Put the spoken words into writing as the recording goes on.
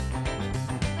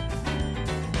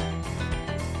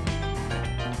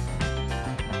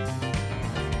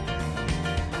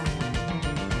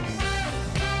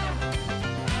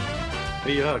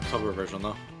you had a cover version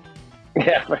though.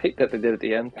 Yeah, right. That they did at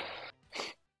the end.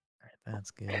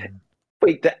 That's good.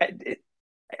 Wait,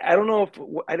 I don't know if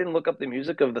I didn't look up the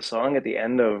music of the song at the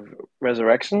end of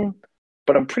Resurrection,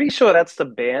 but I'm pretty sure that's the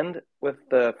band with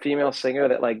the female singer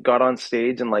that like got on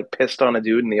stage and like pissed on a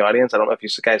dude in the audience. I don't know if you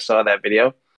guys saw that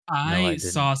video. I didn't.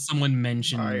 saw someone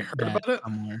mention I heard that about it.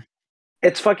 somewhere.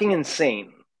 It's fucking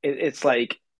insane. It's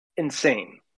like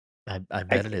insane. I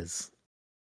bet it is.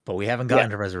 But we haven't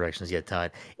gotten to Resurrections yet,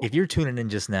 Todd. If you're tuning in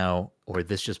just now, or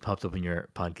this just popped up in your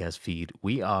podcast feed,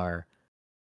 we are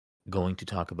going to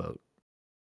talk about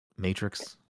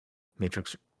Matrix,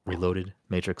 Matrix Reloaded,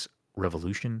 Matrix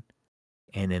Revolution,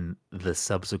 and in the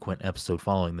subsequent episode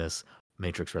following this,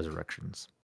 Matrix Resurrections.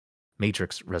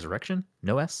 Matrix Resurrection?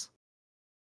 No S?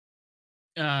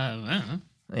 I don't know.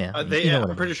 Yeah.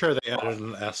 I'm pretty sure they added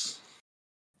an S.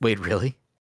 Wait, really?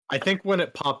 I think when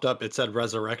it popped up, it said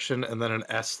Resurrection, and then an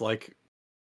S like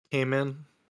came in.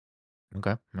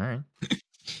 Okay, all right.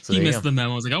 So He there you missed go. the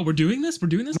memo. I was like, "Oh, we're doing this. We're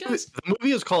doing this, guys." The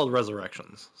movie is called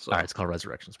Resurrections. So. All right, it's called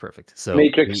Resurrections. Perfect. So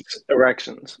Matrix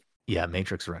Erections. Yeah,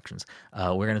 Matrix Erections.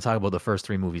 We're going to talk about the first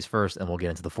three movies first, and we'll get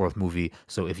into the fourth movie.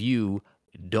 So if you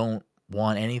don't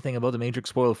want anything about the Matrix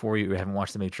spoiled for you, or haven't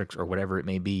watched the Matrix, or whatever it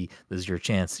may be, this is your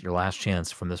chance, your last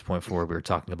chance from this point forward. We're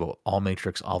talking about all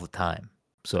Matrix all the time.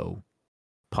 So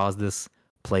pause this,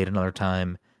 play it another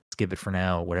time, skip it for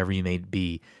now, whatever you may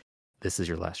be. This is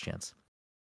your last chance.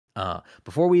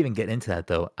 Before we even get into that,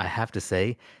 though, I have to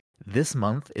say this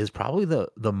month is probably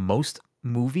the most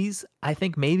movies I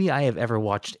think maybe I have ever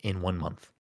watched in 1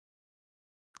 month.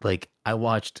 Like, I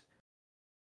watched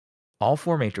all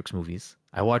 4 Matrix movies.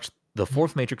 I watched the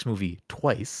 4th Matrix movie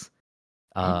twice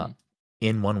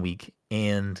in 1 week,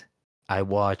 and I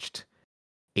watched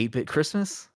 8-Bit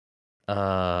Christmas,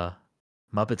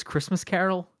 Muppets Christmas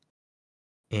Carol,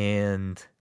 and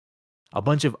a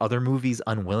bunch of other movies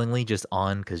unwillingly just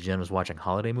on because Jen was watching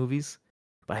holiday movies.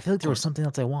 But I feel like there was something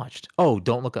else I watched. Oh,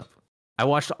 Don't Look Up. I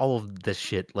watched all of this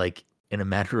shit like in a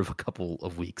matter of a couple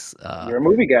of weeks. You're a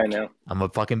movie guy now. I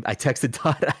texted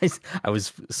Todd. I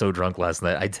was so drunk last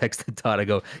night. I texted Todd. I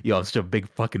go, yo, I'm such a big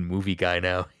fucking movie guy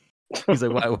now. He's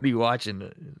like, what are you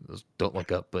watching? Don't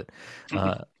Look Up. But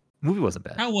movie wasn't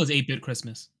bad. How was 8-Bit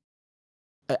Christmas?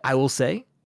 I will say,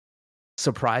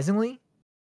 surprisingly,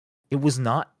 it was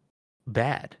not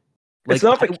bad. Like, It's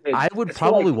not for kids. I would It's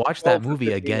probably like watch that 12 to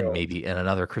movie again, 15-year-olds. maybe in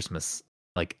another Christmas.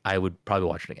 Like, I would probably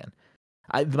watch it again.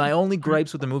 My only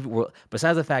gripes with the movie were,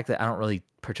 besides the fact that I don't really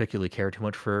particularly care too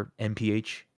much for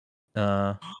NPH,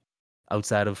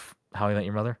 outside of How I Met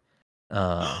Your Mother.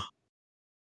 I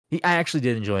actually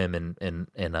did enjoy him in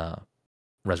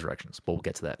Resurrections, but we'll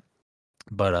get to that.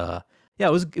 But yeah,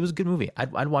 it was a good movie.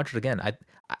 I'd watch it again.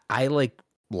 I like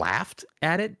laughed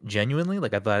at it genuinely.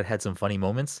 Like, I thought it had some funny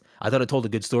moments. I thought it told a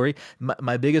good story.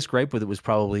 My biggest gripe with it was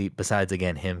probably, besides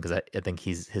again him, because I think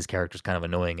his character's kind of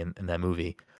annoying in that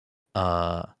movie.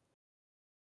 I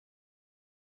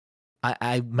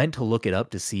meant to look it up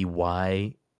to see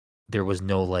why there was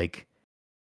no like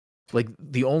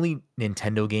the only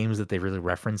Nintendo games that they really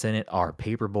reference in it are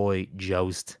Paperboy,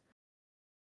 Joust,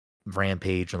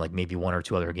 Rampage, and like maybe 1 or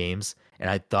 2 other games. And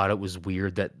I thought it was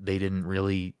weird that they didn't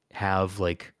really have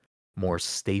like more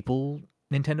staple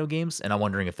Nintendo games. And I'm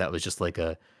wondering if that was just like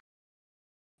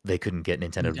they couldn't get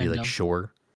Nintendo to be like,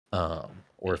 sure.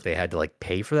 Or if they had to like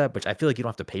pay for that, which I feel like you don't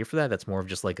have to pay for that. That's more of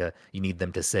just like you need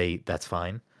them to say that's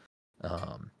fine.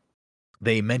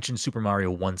 They mentioned Super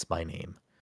Mario once by name,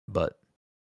 but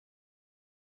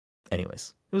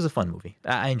anyways, it was a fun movie.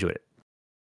 I enjoyed it.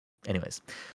 Anyways,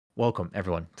 welcome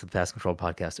everyone to the Pass Control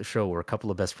Podcast, a show where a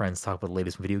couple of best friends talk about the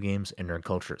latest video games and nerd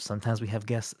culture. Sometimes we have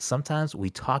guests. Sometimes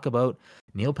we talk about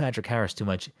Neil Patrick Harris too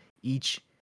much. Each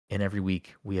and every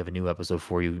week we have a new episode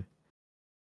for you.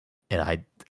 And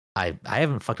I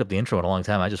haven't fucked up the intro in a long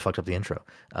time. I just fucked up the intro.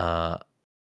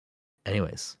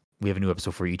 Anyways, we have a new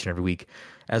episode for you each and every week.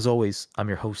 As always, I'm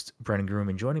your host, Brennan Groom,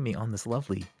 and joining me on this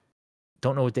lovely,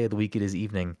 don't know what day of the week it is,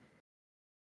 evening.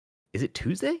 Is it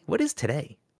Tuesday? What is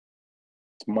today?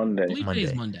 It's Monday. I believe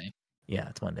today's Monday. Yeah,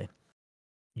 it's Monday.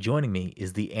 Joining me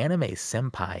is the anime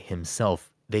senpai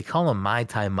himself. They call him Mai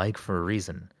Tai Mike for a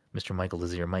reason. Mr. Michael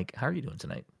Lizier. Mike, how are you doing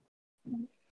tonight?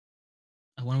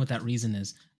 I wonder what that reason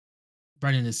is.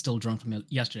 Brendan is still drunk from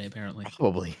yesterday, apparently.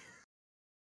 Probably.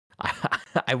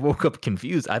 I woke up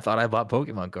confused. I thought I bought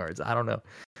Pokemon cards. I don't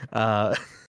know.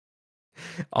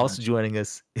 Also joining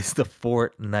us is the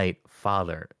Fortnite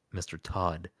father, Mr.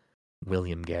 Todd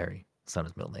William Gary. It's not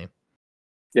his middle name.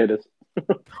 Yeah, it is.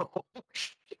 Oh,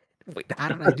 shit. Wait, how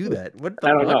did I do that? What the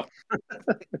I don't fuck?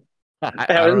 know. I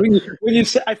don't, when you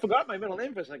said, I forgot my middle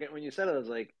name for a second. When you said it, I was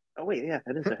like, oh wait, yeah,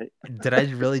 that is right. did I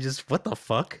really just what the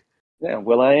fuck? Yeah,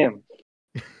 Will I Am.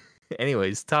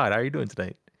 Anyways, Todd, how are you doing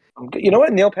tonight? I'm good. You know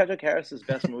what Neil Patrick Harris's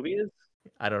best movie is?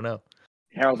 I don't know.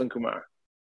 Harold and Kumar.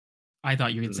 I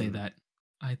thought you would say that.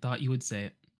 I thought you would say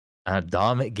it.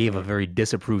 Dom gave a very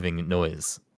disapproving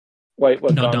noise. Wait,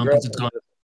 what? No, Gone Dom Girl? thinks it's Gone.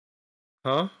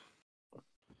 Huh?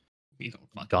 You don't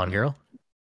fucking Gone know. Girl?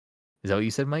 Is that what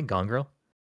you said, Mike? Gone Girl?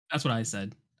 That's what I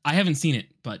said. I haven't seen it,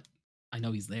 but I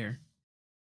know he's there.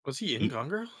 Was he in He- Gone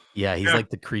Girl? Yeah, he's Yeah. like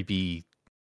the creepy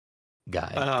guy,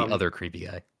 the other creepy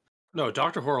guy. No,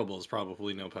 Dr. Horrible is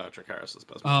probably Neil Patrick Harris's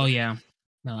best Oh movie. yeah,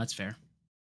 no, that's fair.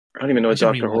 I don't even know I what should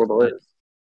Doctor rewatch Horrible that. is.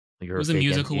 You're It was a fake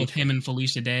musical with NPH. him and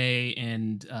Felicia Day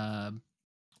and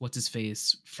what's his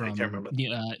face from can't remember.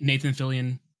 Nathan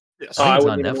Fillion. Yes. Oh, I I think it's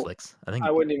on wouldn't even- Netflix. I think.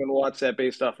 I wouldn't even watch that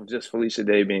based off of just Felicia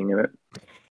Day being in it.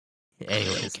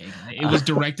 Anyways, Okay, it was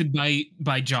directed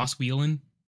by Joss Whedon.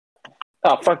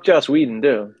 Oh, fuck Joss Whedon,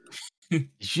 too. did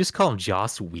you just call him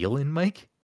Joss Whedon, Mike?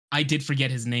 I did forget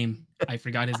his name. I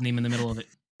forgot his name in the middle of it.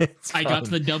 It's I got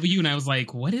to fine. the W and I was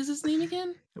like, "What is his name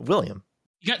again?" William.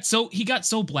 He got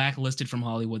so blacklisted from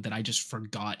Hollywood that I just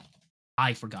forgot.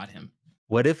 I forgot him.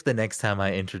 What if the next time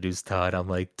I introduce Todd, I'm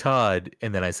like Todd,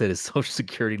 and then I said his social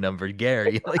security number,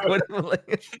 Gary? Like what?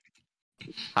 Like,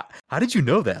 how did you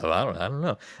know that? I don't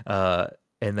know.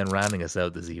 And then rounding us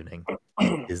out this evening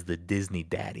is the Disney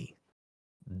daddy,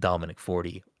 Dominic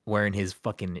 40, wearing his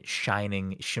fucking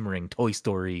shining, shimmering Toy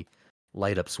Story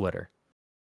light up sweater.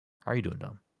 How are you doing,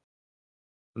 Dom?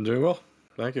 I'm doing well.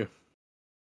 Thank you.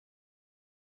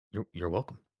 You're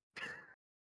welcome.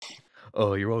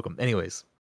 Oh, you're welcome. Anyways,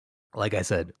 like I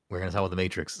said, we're gonna talk about the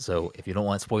Matrix. So if you don't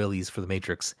want spoilies for the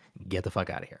Matrix, get the fuck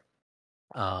out of here.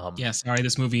 Yeah, sorry,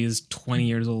 this movie is 20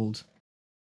 years old.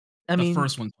 I mean, the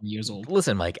first one 20 years old.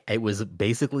 Listen, Mike, it was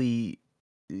basically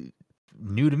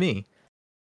new to me.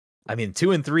 I mean,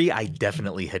 2 and 3, I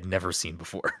definitely had never seen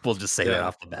before. We'll just say that Yeah.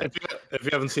 off the bat. If you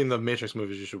haven't seen the Matrix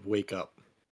movies, you should wake up.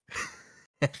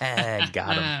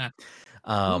 Got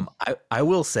him. I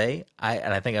will say,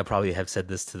 and I think I probably have said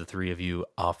this to the three of you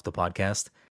off the podcast.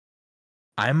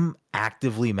 I'm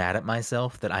actively mad at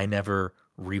myself that I never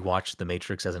rewatched The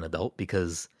Matrix as an adult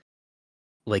because,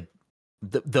 like,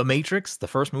 the Matrix, the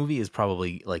first movie, is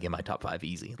probably like in my top 5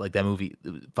 easy. Like that movie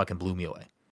fucking blew me away.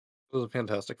 It was a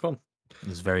fantastic film. It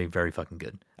was very, very fucking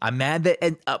good. I'm mad that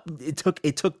it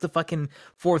took the fucking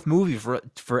 4th movie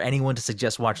for anyone to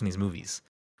suggest watching these movies.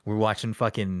 We're watching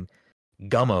fucking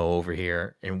Gummo over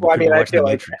here, and Well, I mean, we're I watching feel The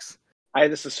like- Matrix. I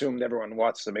just assumed everyone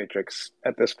watched The Matrix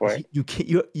at this point. You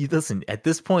listen. At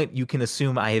this point, you can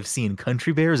assume I have seen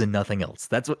Country Bears and nothing else.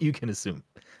 That's what you can assume.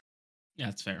 Yeah,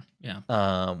 it's fair. Yeah.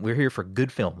 We're here for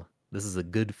good film. This is a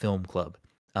good film club.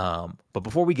 But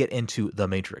before we get into The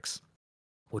Matrix,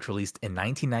 which released in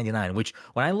 1999, which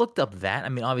when I looked up that, I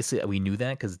mean, obviously we knew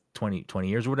that because 20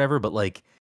 years or whatever, but like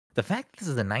the fact that this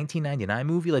is a 1999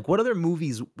 movie, like what other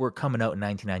movies were coming out in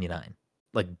 1999?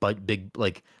 Like big,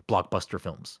 like blockbuster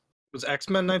films. Was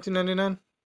X-Men 1999?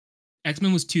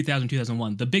 X-Men was 2000,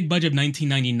 2001. The big budget of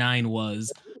 1999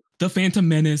 was The Phantom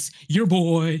Menace, Your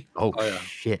Boy. Oh, Oh, yeah.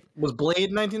 shit. Was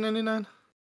Blade 1999?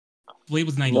 Blade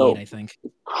was 98, No. I think.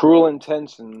 Cruel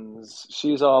Intentions,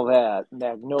 She's All That,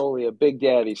 Magnolia, Big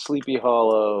Daddy, Sleepy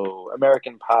Hollow,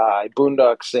 American Pie,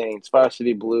 Boondock Saints,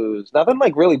 Varsity Blues. Nothing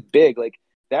like really big. Like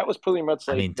that was pretty much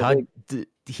like I mean, the Todd, big-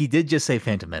 he did just say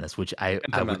Phantom Menace, which I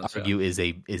Phantom would Menace, argue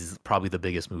is probably the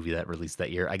biggest movie that released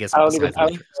that year. I guess I don't even besides I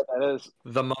don't Matrix. know what that is.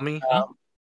 The Mummy?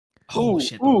 Oh, Ooh,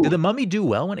 shit. ooh. Did The Mummy do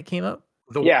well when it came out?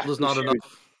 The Yeah, World is Not huge.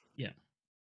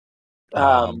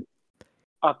 Enough.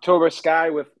 October Sky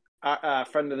with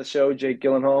friend of the show, Jake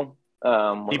Gyllenhaal.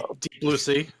 Deep Blue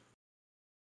Sea.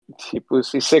 Deep Blue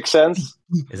Sea, Sixth Sense.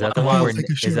 Is that the Wow, one where it's like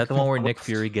a is that the shark. one where Nick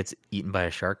Fury gets eaten by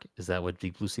a shark? Is that what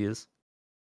Deep Blue Sea is?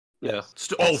 Yeah.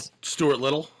 Yes. Stuart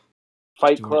Little.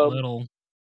 Fight Stuart Club. Little.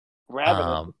 Rabbit.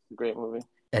 Um, Great movie.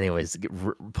 Anyways,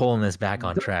 pulling this back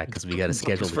on track because we got to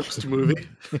schedule His the first movie.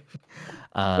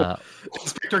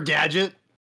 Inspector Gadget.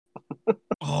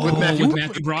 Oh, With with Matthew-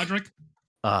 Matthew Broderick.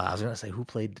 I was gonna say who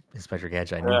played Inspector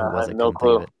Gadget. I knew Yeah, who it was. I I have no couldn't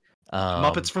think of clue.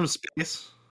 it. Muppets from Space.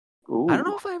 Ooh. I don't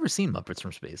know if I ever seen Muppets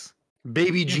from Space.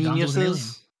 Baby Yeah, Gonzo's an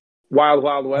Geniuses. Wild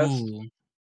Wild West. Ooh.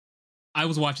 I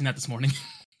was watching that this morning.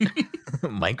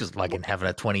 Mike was fucking having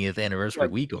a 20th anniversary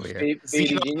Like, week over here. Baby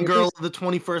Xenon Geniuses. Girl of the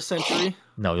 21st Century.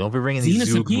 No, don't be bringing these Xena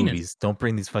Zoog Subpoena. movies. Don't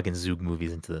bring these fucking Zoog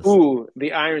movies into this. Ooh,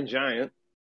 The Iron Giant.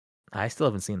 I still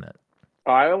haven't seen that.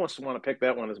 Oh, I almost want to pick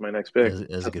that one as my next pick. It was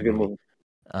That's a good movie.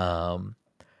 Toy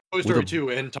With Story a- 2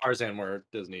 and Tarzan were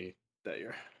Disney that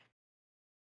year.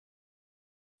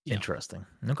 Yeah. Interesting.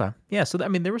 Okay. Yeah. So I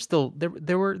mean, there were still there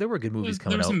were good movies There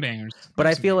coming were out, some bangers. but There were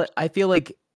I some feel bangers.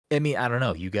 like I mean, I don't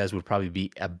know. You guys would probably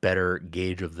be a better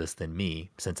gauge of this than me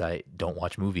since I don't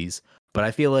watch movies. But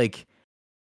I feel like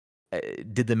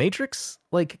did The Matrix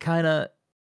like kind of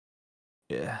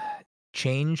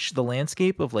change the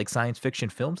landscape of like science fiction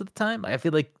films at the time? I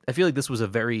feel like this was a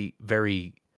very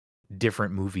very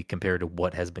different movie compared to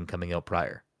what has been coming out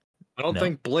prior. I don't No?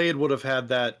 think Blade would have had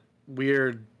that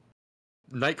weird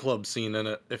nightclub scene in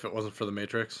it if it wasn't for the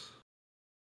Matrix.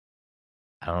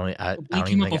 I don't. I Blade don't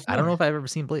came even out think. I don't know before. if I've ever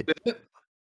seen Blade.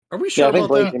 Are we Yeah, sure I think about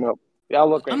Blade that? came out. Yeah, I'll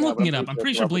look right I'm now. looking but it up. I'm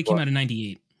pretty it sure came out Blade came before. out in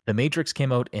 '98. The Matrix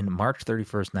came out in March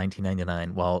 31st,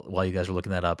 1999. While you guys are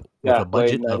looking that up, with Yeah, a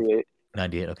Blade budget of 98.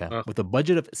 98. Okay, Huh. with a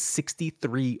budget of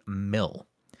 63 mil.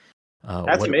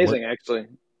 That's amazing, actually.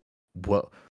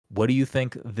 What do you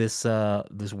think this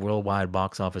this worldwide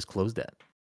box office closed at?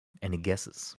 Any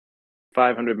guesses?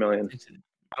 500 million. I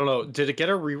don't know. Did it get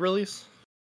a re-release?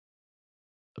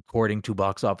 According to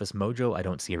Box Office Mojo, I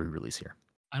don't see a re-release here.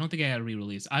 I don't think I had a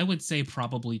re-release. I would say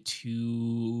probably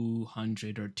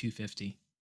 200 or 250.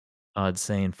 Odd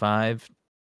saying 5.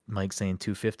 Mike saying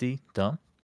 250. Dumb.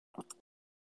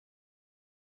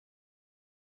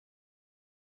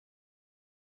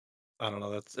 I don't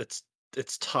know. It's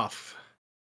tough.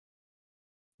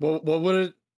 What would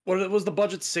it? Was the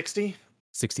budget 60?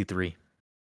 63.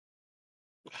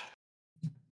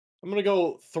 I'm gonna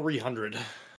go 300.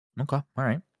 Okay. All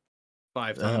right.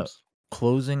 5 times.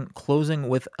 Closing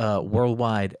with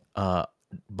worldwide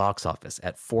box office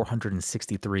at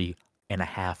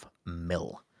 463.5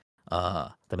 mil.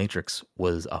 The Matrix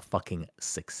was a fucking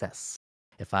success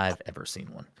if I've ever seen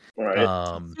one.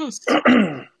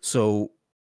 Right. So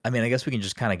I mean, I guess we can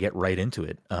just kind of get right into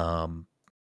it.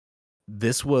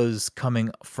 This was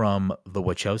coming from the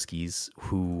Wachowskis,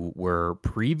 who were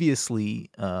previously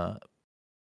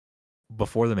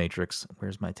before the Matrix.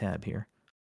 Where's my tab here?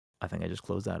 I think I just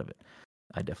closed out of it.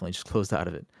 I definitely just closed out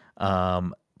of it.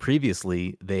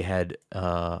 Previously, they had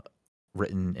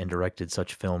written and directed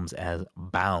such films as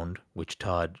Bound, which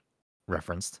Todd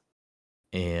referenced,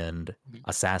 and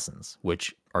Assassins,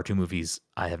 which are 2 movies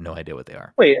I have no idea what they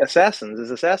are. Wait, Assassins?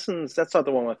 Is Assassins? That's not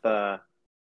the one with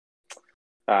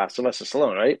Sylvester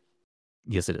Stallone, right?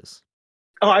 Yes, it is.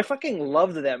 Oh, I fucking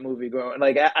loved that movie. Growing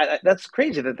like, that's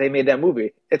crazy that they made that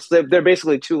movie. They're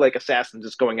basically 2 like assassins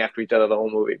just going after each other the whole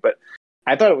movie. But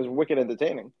I thought it was wicked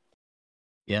entertaining.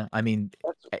 Yeah, I mean,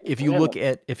 if you look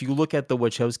at the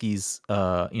Wachowskis,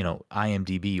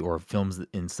 IMDb or films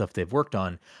and stuff they've worked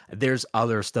on, there's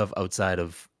other stuff outside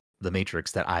of The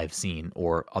Matrix that I've seen,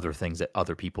 or other things that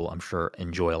other people I'm sure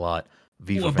enjoy a lot.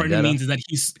 What Brendan means is that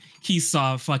he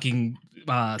saw fucking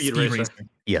Speed Racer.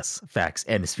 Yes, facts.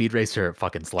 And Speed Racer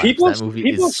fucking slaps. That movie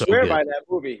is so good. By that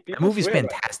movie. That movie's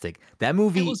fantastic. That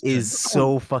movie is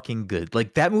so fucking good.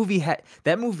 Like that movie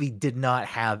did not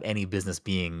have any business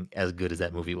being as good as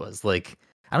that movie was. Like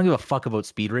I don't give a fuck about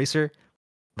Speed Racer,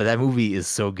 but that movie is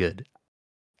so good.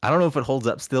 I don't know if it holds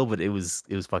up still, but it was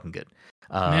fucking good.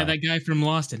 And it had that guy from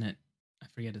Lost in it. I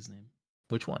forget his name.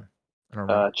 Which one? I don't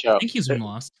remember. I think he's from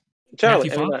Lost.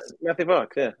 Matthew Fox,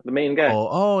 yeah, the main guy.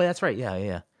 Oh, that's right.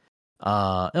 Yeah.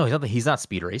 No, he's not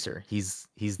Speed Racer. He's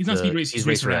not Speed Racer. He's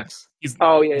Racer X.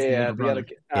 Yeah. The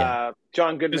other,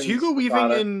 John Goodman. Is Hugo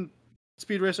Weaving in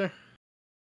Speed Racer?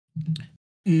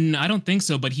 No, I don't think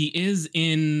so. But he is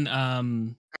in. I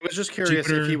was just curious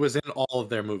Jupiter. if he was in all of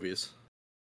their movies.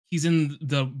 He's in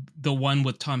the one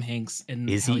with Tom Hanks. And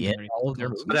is he in all of their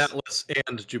movies? Atlas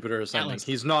and Jupiter Ascending.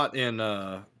 He's not in.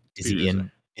 Is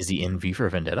he in V for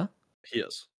Vendetta? He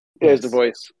is. There's the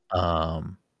voice.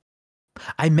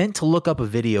 I meant to look up a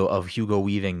video of Hugo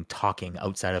Weaving talking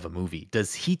outside of a movie.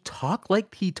 Does he talk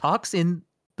like he talks in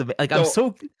the like?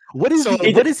 What is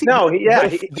he? What is he? No,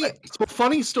 So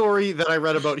funny story that I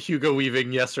read about Hugo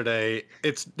Weaving yesterday.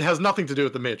 It has nothing to do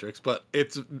with the Matrix, but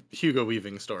it's Hugo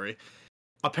Weaving's story.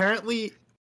 Apparently,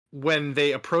 when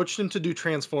they approached him to do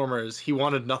Transformers, he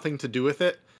wanted nothing to do with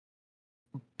it.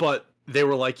 But they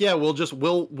were like, "Yeah,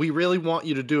 we really want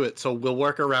you to do it, so we'll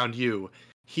work around you."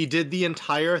 He did the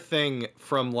entire thing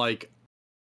from like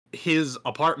his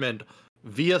apartment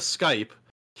via Skype.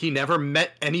 He never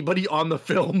met anybody on the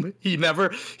film. He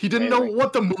didn't know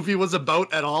what the movie was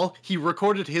about at all. He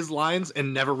recorded his lines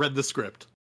and never read the script.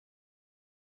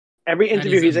 Every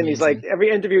interview he's in, he's like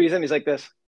this.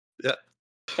 Yeah.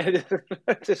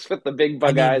 Just with the big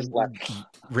bug eyes.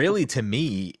 Really, to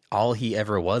me, all he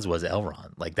ever was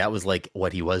Elrond. Like that was like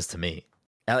what he was to me.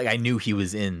 Like I knew he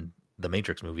was in the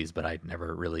Matrix movies, but I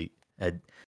never really had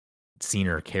seen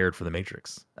or cared for the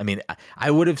Matrix. I mean, I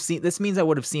would have seen. This means I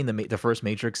would have seen the first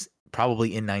Matrix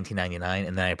probably in 1999,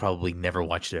 and then I probably never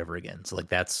watched it ever again. So like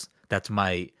that's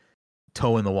my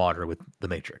toe in the water with The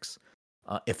Matrix.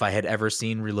 If I had ever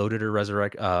seen Reloaded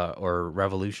or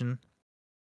Revolution,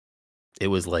 it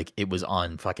was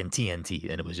on fucking TNT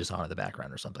and it was just on in the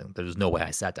background or something. There's no way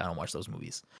I sat down and watched those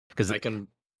movies because I can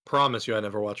promise you I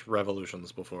never watched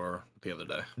Revolutions before the other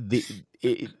day.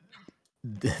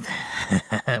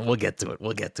 We'll get to it.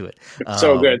 We'll get to it.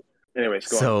 So good. Anyways,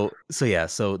 go on. So yeah.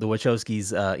 So the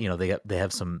Wachowskis,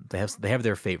 they have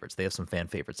their favorites. They have some fan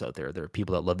favorites out there. There are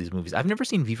people that love these movies. I've never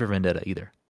seen V for Vendetta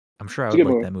either. I'm sure I would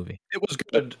like that movie. It was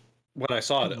good when I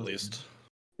saw it, at least.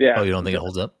 Yeah. Oh, you don't think it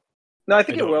holds up? No, I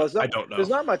think it will. I don't know. There's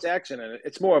not much action in it.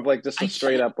 It's more of like just a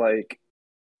straight up like.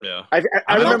 Yeah. I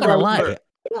remember. I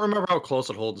don't remember how close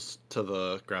it holds to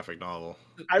the graphic novel.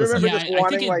 I remember just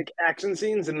wanting like action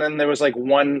scenes, and then there was like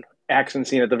one action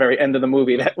scene at the very end of the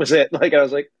movie. That was it. Like I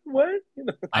was like, what?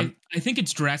 I think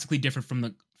it's drastically different from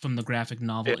the graphic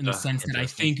novel in the sense that I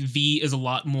think V is a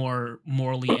lot more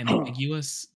morally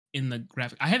ambiguous in the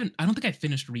graphic. I don't think I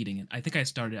finished reading it. I think I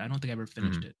started. I don't think I ever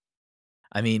finished it.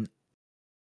 I mean,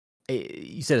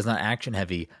 you said it's not action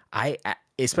heavy.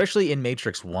 Especially in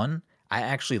Matrix 1, I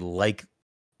actually like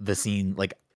the scene.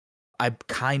 Like, I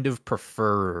kind of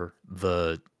prefer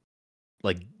the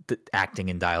acting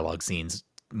and dialogue scenes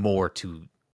more to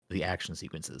the action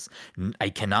sequences. I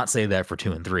cannot say that for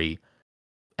 2 and 3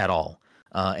 at all.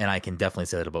 And I can definitely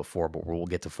say that about 4, but we'll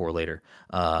get to 4 later.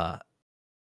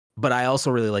 But I also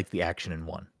really like the action in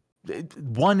 1.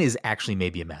 1 is actually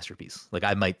maybe a masterpiece. Like,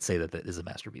 I might say that is a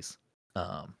masterpiece.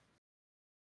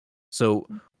 So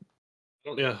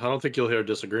yeah, I don't think you'll hear a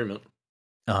disagreement.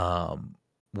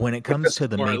 When it comes to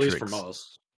the or Matrix, at least from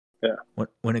us. Yeah.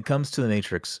 When it comes to the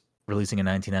Matrix releasing in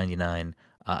 1999,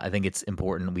 I think it's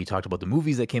important. We talked about the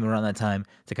movies that came around that time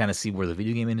to kind of see where the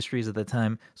video game industry is at that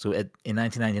time. So in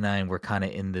 1999, we're kind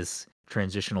of in this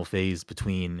transitional phase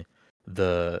between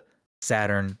the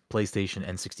Saturn, PlayStation,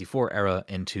 N64 era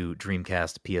into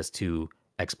Dreamcast, PS2,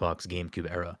 Xbox, GameCube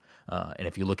era. And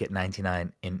if you look at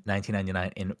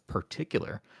 1999 in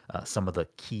particular, some of the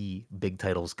key big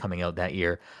titles coming out that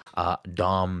year, a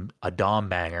Dom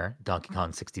banger, Donkey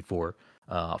Kong 64,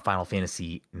 Final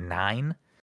Fantasy 9,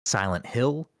 Silent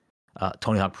Hill,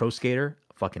 Tony Hawk Pro Skater,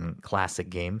 fucking classic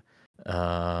game,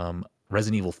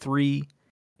 Resident Evil 3,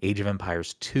 Age of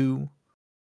Empires 2,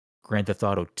 Grand Theft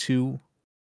Auto 2,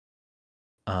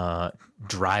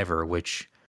 Driver, which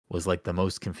was like the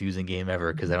most confusing game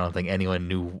ever because I don't think anyone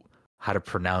knew how to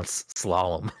pronounce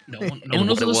slalom. No one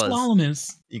knows what a slalom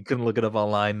is. You couldn't look it up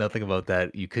online. Nothing about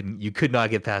that. You could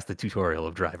not get past the tutorial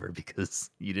of Driver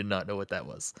because you did not know what that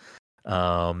was.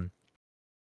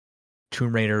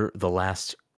 Tomb Raider: The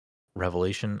Last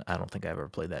Revelation. I don't think I've ever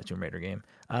played that Tomb Raider game.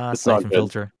 Siphon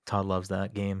Filter. Todd loves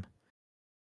that game.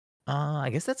 I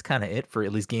guess that's kind of it for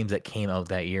at least games that came out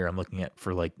that year. I'm looking at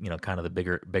for like, kind of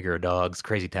the bigger dogs.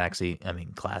 Crazy Taxi. I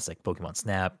mean, classic. Pokemon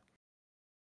Snap.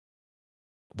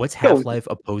 What's Half-Life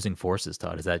Opposing Forces,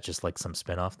 Todd? Is that just like some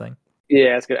spin-off thing?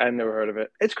 Yeah, it's good. I've never heard of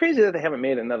it. It's crazy that they haven't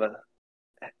made another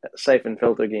Siphon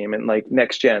Filter game in like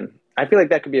next gen. I feel like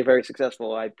that could be a very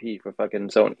successful IP for fucking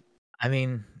Sony. I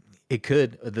mean, it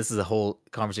could. This is a whole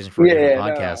conversation for a different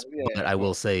podcast. But I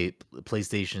will say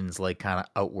PlayStation's like kind of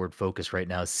outward focus right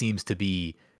now seems to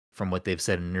be, from what they've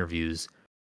said in interviews,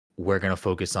 we're going to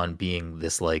focus on being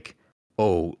this like,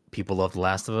 oh, people love The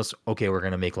Last of Us. Okay, we're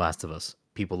going to make Last of Us.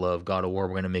 People love God of War.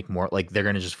 We're going to make more. Like, they're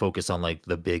going to just focus on like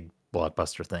the big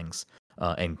blockbuster things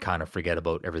and kind of forget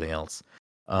about everything else.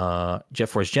 Jet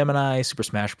Force Gemini, Super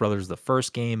Smash Brothers, the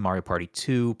first game, Mario Party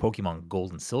 2, Pokemon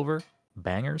Gold and Silver,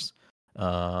 bangers. Those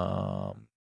are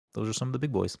some of the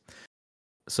big boys.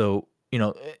 So,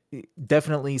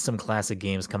 definitely some classic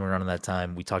games coming around in that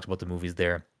time. We talked about the movies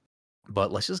there,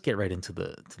 but let's just get right into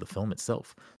the film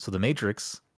itself. So The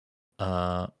Matrix,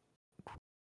 where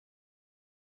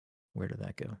did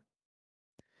that go?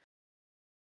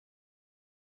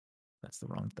 That's the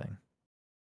wrong thing.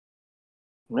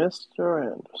 Mr.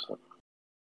 Anderson.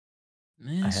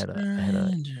 I had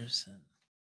a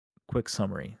quick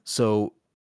summary. So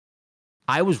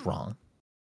I was wrong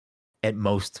at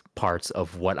most parts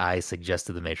of what I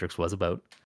suggested The Matrix was about.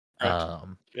 Right.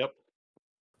 Yep.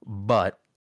 But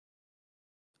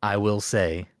I will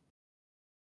say,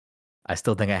 I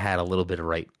still think I had a little bit of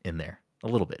right in there. A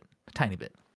little bit. A tiny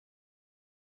bit.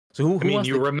 So who wants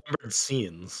you remembered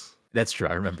scenes. That's true.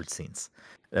 I remembered scenes.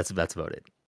 That's about it.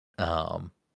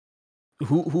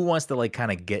 Who wants to like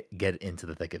kind of get into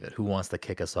the thick of it? Who wants to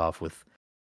kick us off with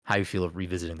how you feel of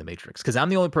revisiting The Matrix? Because I'm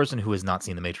the only person who has not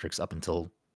seen The Matrix up until,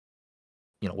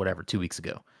 2 weeks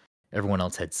ago. Everyone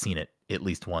else had seen it at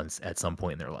least once at some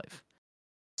point in their life.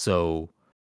 So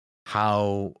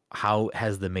how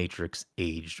has the Matrix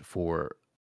aged for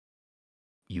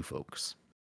you folks?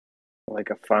 Like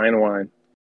a fine wine.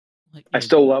 Like, I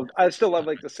still love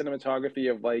like the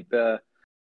cinematography of like the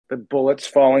bullets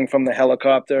falling from the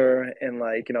helicopter and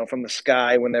like, you know, from the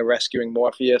sky when they're rescuing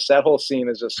Morpheus. That whole scene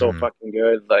is just so fucking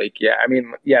good. Like, yeah, I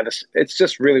mean, yeah, it's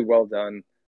just really well done.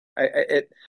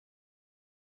 It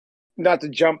not to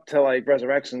jump to like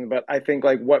Resurrection, but I think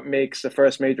like what makes the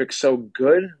first Matrix so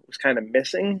good was kind of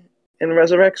missing in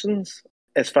Resurrections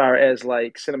as far as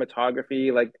like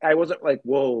cinematography. Like I wasn't like,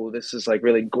 whoa, this is like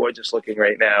really gorgeous looking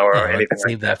right now or anything let's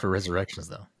like save that for Resurrections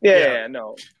though. Yeah,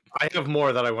 no. I have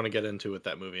more that I want to get into with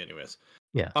that movie anyways.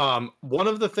 Yeah. One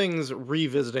of the things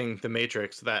revisiting The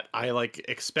Matrix that I like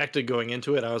expected going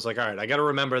into it, I was like, all right, I got to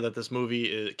remember that this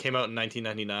movie came out in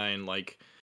 1999. Like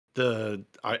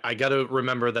I got to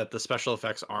remember that the special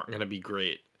effects aren't going to be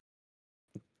great.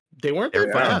 They weren't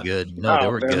that bad. Good. No, they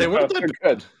were good. They weren't that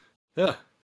good. Yeah.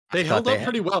 They held up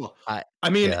pretty well. I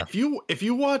mean, if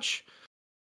you watch,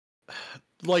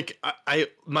 like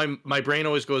my brain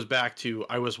always goes back to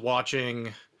I was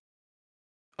watching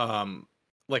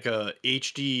like a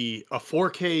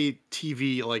 4K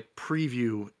TV like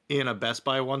preview in a Best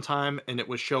Buy one time, and it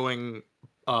was showing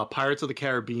Pirates of the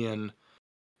Caribbean,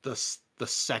 the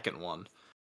second one,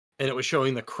 and it was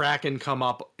showing the Kraken come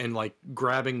up and like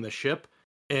grabbing the ship,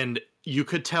 and you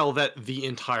could tell that the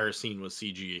entire scene was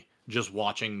CG just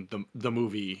watching the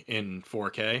movie in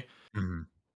 4K. Mm-hmm.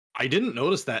 I didn't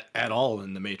notice that at all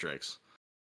in The Matrix.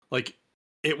 Like,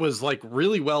 it was like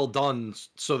really well done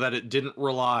so that it didn't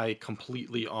rely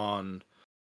completely on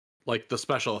like the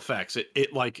special effects.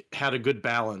 It like had a good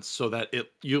balance so that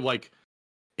it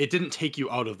didn't take you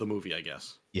out of the movie, I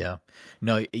guess. Yeah.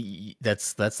 No,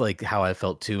 that's like how I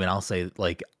felt too. And I'll say,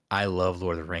 like, I love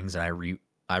Lord of the Rings, and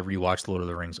I rewatched Lord of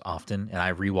the Rings often, and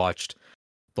I rewatched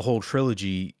the whole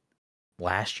trilogy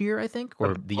last year, I think,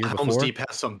 or the year before. Helm's Deep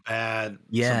has some bad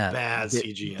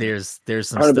CG. There's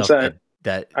some 100%. stuff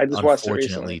that I just watched it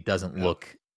unfortunately recently. doesn't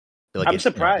look like I'm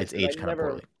surprised. It's aged kind of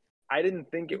poorly. I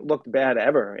didn't think it looked bad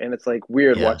ever, and it's like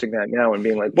weird watching that now and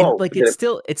being like, "Whoa!" Like it's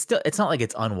not like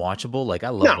it's unwatchable. Like I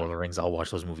love Lord of the Rings. I'll watch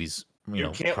those movies. You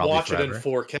know, can't probably watch forever. it in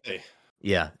 4K.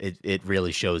 Yeah, it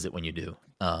really shows it when you do.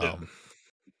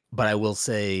 But I will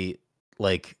say,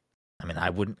 like, I mean,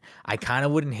 I kind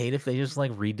of wouldn't hate if they just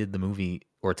like redid the movie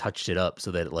or touched it up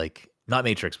so that like not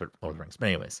Matrix but Lord of the Rings. But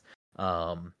anyways,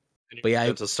 but yeah,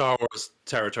 it's a Star Wars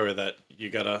territory that you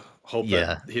gotta hope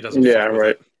that he doesn't. Yeah,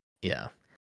 right. Yeah,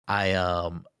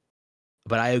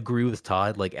 but I agree with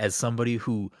Todd. Like, as somebody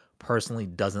who personally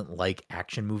doesn't like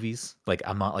action movies, like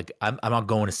I'm not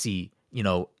going to see, you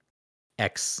know,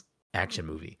 X action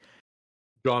movie,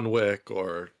 John Wick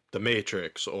or The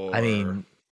Matrix, or I mean,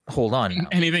 hold on now.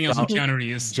 Anything else with Keanu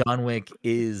Reeves? John Wick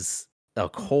is a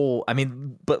whole. I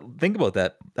mean, but think about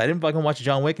that. I didn't fucking watch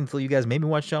John Wick until you guys made me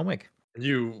watch John Wick.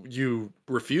 You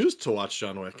refused to watch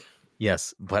John Wick.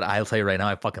 Yes, but I'll tell you right now,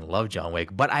 I fucking love John Wick.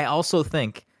 But I also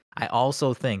think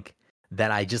that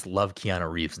I just love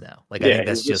Keanu Reeves now. Like, I think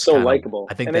that's just so likable.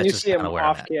 I think and that's then you just see him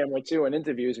off camera too in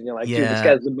interviews, and you're like, dude, this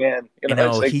guy's the man. You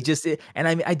know, like, he just. And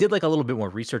I mean, I did like a little bit more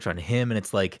research on him, and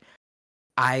it's like,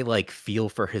 I like feel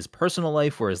for his personal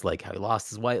life, whereas like how he lost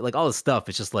his wife, like all this stuff.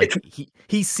 It's just like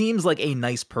he seems like a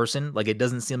nice person. Like, it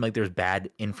doesn't seem like there's bad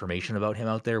information about him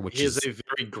out there, which he is a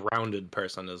very grounded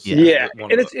person. And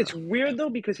it's weird though,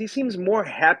 because he seems more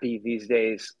happy these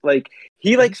days. Like,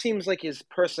 he like seems like his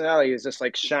personality is just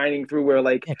like shining through. Where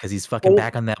like, because he's fucking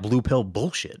back on that blue pill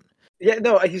bullshit. Yeah,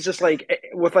 no, he's just like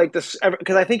with like this,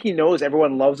 because I think he knows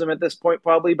everyone loves him at this point,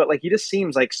 probably. But like, he just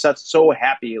seems like so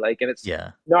happy, like, and it's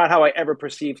not how I ever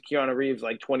perceived Keanu Reeves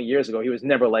like 20 years ago. He was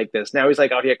never like this. Now he's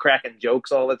like out here cracking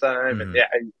jokes all the time, and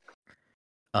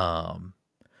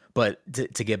But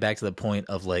to get back to the point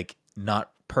of like,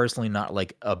 not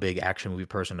like a big action movie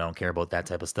person, I don't care about that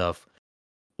type of stuff.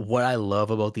 What I love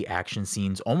about the action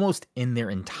scenes, almost in their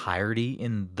entirety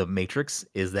in The Matrix,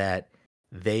 is that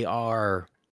they are.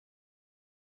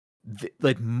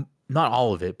 Like, not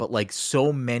all of it, but like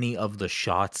so many of the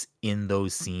shots in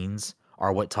those scenes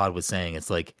are what Todd was saying. It's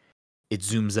like it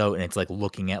zooms out and it's like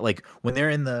looking at, like, when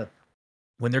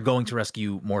they're going to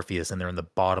rescue Morpheus and they're in the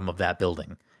bottom of that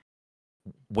building,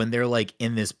 when they're like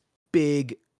in this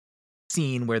big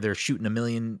scene where they're shooting 1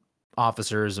 million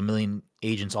officers, 1 million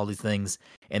agents, all these things,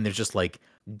 and there's just like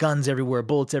guns everywhere,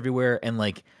 bullets everywhere, and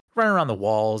like running around the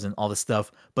walls and all this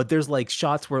stuff. But there's like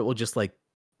shots where it will just like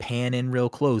pan in real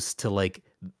close to like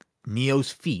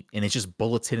Neo's feet, and it's just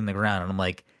bullets hitting the ground, and I'm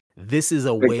like, this is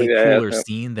a way cooler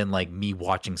scene than like me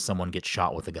watching someone get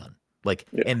shot with a gun. Like,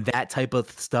 and that type of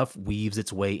stuff weaves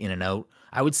its way in and out.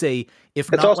 I would say, if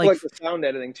it's not also like the sound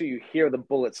editing too. You hear the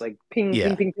bullets like ping,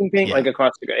 ping, ping, ping, ping, like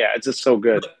across the. Yeah, it's just so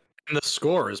good. And the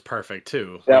score is perfect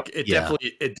too. Like it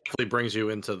definitely brings you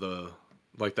into the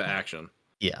action.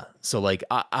 Yeah. So like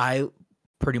I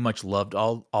pretty much loved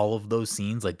all of those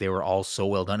scenes. Like they were all so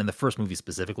well done. In the first movie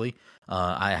specifically,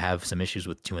 I have some issues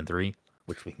with 2 and 3,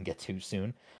 which we can get to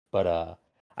soon. But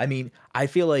I mean, I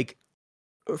feel like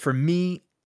for me,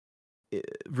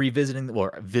 visiting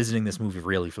this movie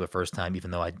really for the first time,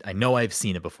 even though I know I've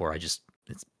seen it before, it's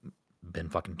been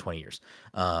fucking 20 years.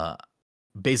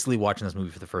 Basically watching this movie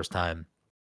for the first time,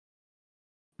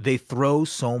 they throw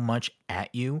so much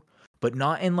at you, but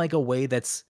not in like a way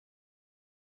that's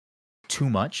too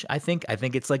much. I think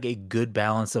it's like a good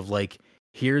balance of like,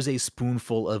 here's a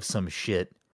spoonful of some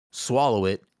shit, swallow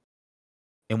it,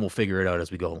 and we'll figure it out as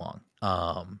we go along.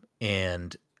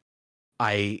 And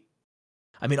I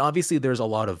mean, obviously there's a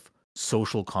lot of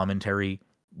social commentary,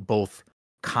 both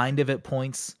kind of at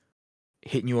points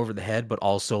hitting you over the head, but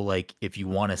also like if you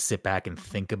want to sit back and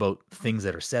think about things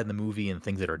that are said in the movie and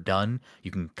things that are done, you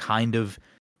can kind of,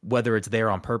 whether it's there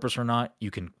on purpose or not,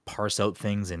 you can parse out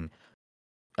things and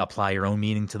apply your own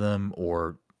meaning to them,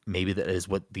 or maybe that is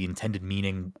what the intended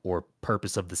meaning or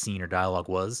purpose of the scene or dialogue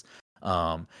was.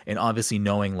 And obviously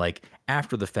knowing like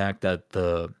after the fact that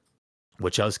the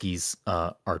Wachowskis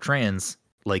are trans,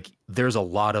 like there's a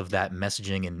lot of that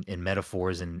messaging and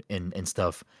metaphors and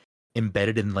stuff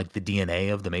embedded in like the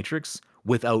DNA of the Matrix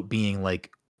without being like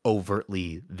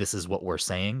overtly this is what we're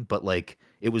saying, but like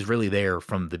it was really there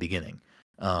from the beginning,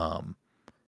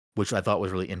 which I thought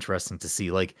was really interesting to see.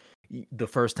 Like the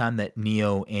first time that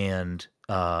Neo and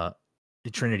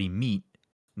Trinity meet,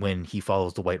 when he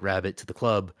follows the White Rabbit to the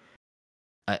club,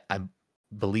 I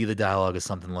believe the dialogue is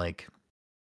something like,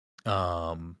 you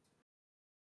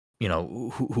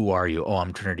know, who are you? Oh,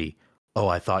 I'm Trinity. Oh,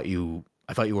 I thought you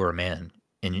were a man.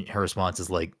 And her response is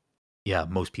like, yeah,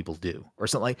 most people do, or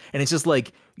something like. And it's just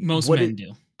like most men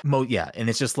do. Yeah, and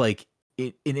it's just like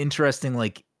an interesting,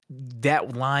 like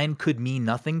that line could mean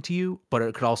nothing to you, but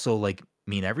it could also like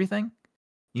mean everything.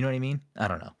 You know what I mean? I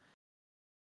don't know.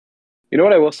 You know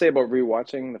what I will say about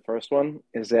rewatching the first one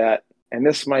is that, and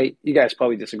this might, you guys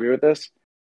probably disagree with this,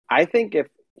 I think if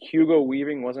Hugo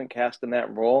Weaving wasn't cast in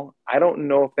that role, I don't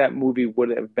know if that movie would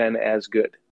have been as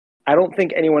good. I don't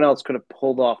think anyone else could have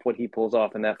pulled off what he pulls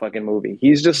off in that fucking movie.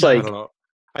 He's just like, I don't know.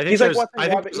 I think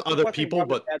there's other people,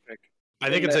 but I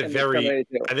think it's a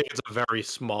very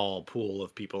small pool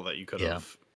of people that you could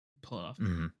have pulled off.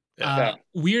 Mm-hmm.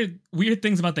 Weird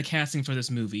things about the casting for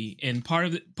this movie, and part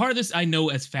of this I know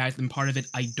as fact, and part of it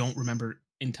I don't remember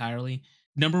entirely.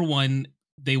 Number one,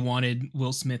 they wanted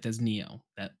Will Smith as Neo.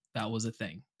 That was a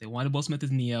thing. They wanted Will Smith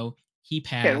as Neo. He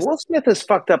passed. Yeah, Will Smith has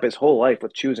fucked up his whole life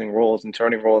with choosing roles and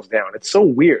turning roles down. It's so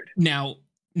weird. Now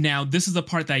this is the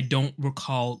part that I don't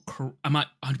recall. I'm not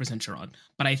 100% sure on,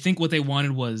 but I think what they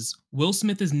wanted was Will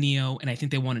Smith as Neo, and I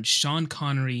think they wanted Sean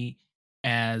Connery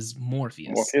as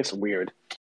Morpheus. Morpheus, weird.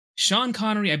 Sean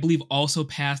Connery, I believe, also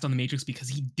passed on The Matrix because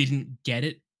he didn't get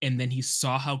it, and then he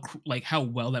saw how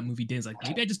well that movie did. He's like,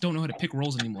 maybe I just don't know how to pick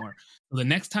roles anymore. So the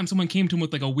next time someone came to him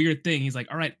with like a weird thing, he's like,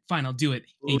 all right, fine, I'll do it.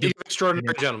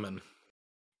 Extraordinary Gentleman.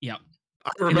 Yeah.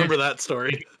 I remember that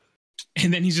story.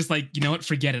 And then he's just like, you know what?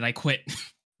 Forget it. I quit.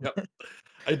 Yep.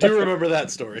 I do remember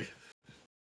that story.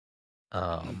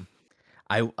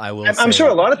 I will. I'm sure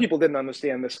a lot of people didn't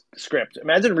understand this script.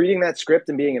 Imagine reading that script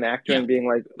and being an actor and being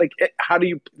like, how do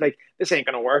you like this ain't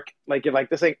gonna work? Like you're like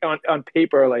this ain't on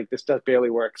paper. Like this just barely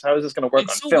works. How is this gonna work on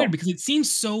film? Weird because it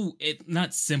seems so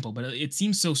not simple, but it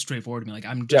seems so straightforward to me. Like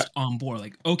I'm just on board.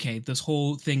 Like okay, this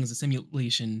whole thing is a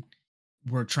simulation.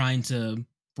 We're trying to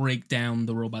break down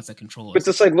the robots that control us. It's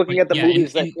just like looking at the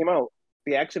movies that came out,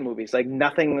 the action movies. Like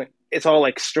nothing. It's all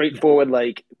like straightforward,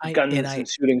 like guns and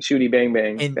shooty bang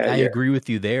bang. And I agree with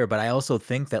you there, but I also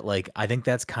think that like I think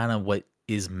that's kind of what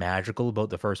is magical about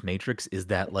the first Matrix is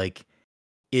that like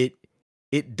it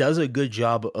does a good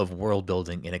job of world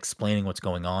building and explaining what's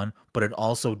going on, but it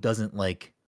also doesn't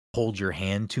like hold your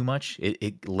hand too much.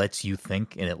 It lets you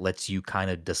think and it lets you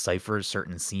kind of decipher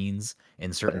certain scenes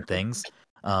and certain things.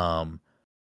 And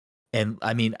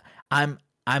I mean, I'm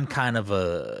kind of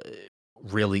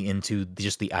really into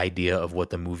just the idea of what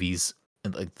the movies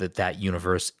like that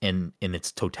universe in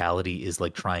its totality is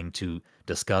like trying to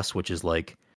discuss, which is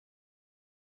like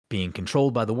being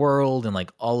controlled by the world and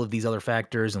like all of these other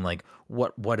factors and like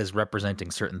what is representing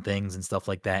certain things and stuff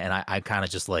like that. And I kind of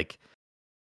just like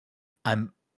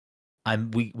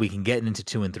we can get into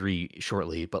 2 and 3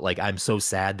 shortly, but like I'm so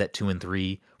sad that 2 and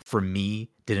 3 for me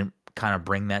didn't kind of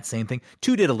bring that same thing.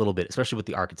 2 did a little bit, especially with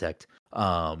the architect.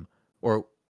 or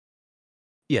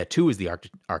yeah, 2 is the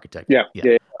architect. Yeah.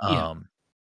 Yeah.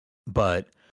 But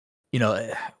you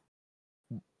know,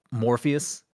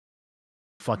 Morpheus,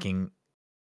 fucking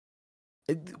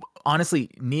honestly,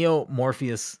 Neo,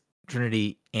 Morpheus,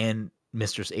 Trinity, and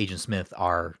Mr. Agent Smith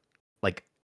are like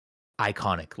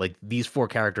iconic. Like these 4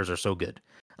 characters are so good.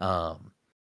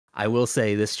 I will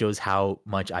say this shows how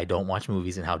much I don't watch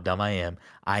movies and how dumb I am.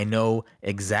 I know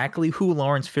exactly who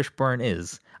Lawrence Fishburne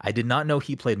is. I did not know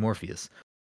he played Morpheus.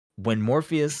 When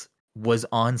Morpheus was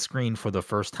on screen for the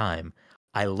first time,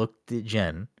 I looked at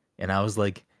Jen and I was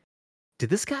like, did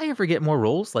this guy ever get more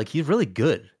roles? Like, he's really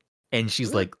good. And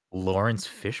she's like, Lawrence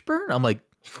Fishburne? I'm like,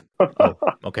 oh,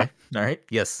 okay. All right.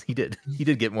 Yes, he did. He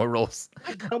did get more roles.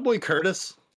 Cowboy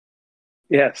Curtis.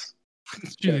 Yes.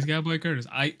 It's true. This guy, Boy Curtis.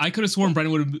 I could have sworn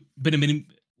Brendan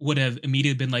would have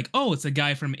immediately been like, "Oh, it's a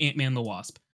guy from Ant-Man and the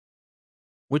Wasp."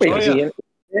 Which Wait, one? is he in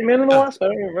Ant-Man and the Wasp? I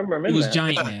don't even remember him in It was that.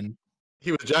 Giant Man.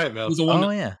 He was Giant Man. He was the one.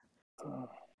 Oh, yeah.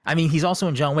 I mean, he's also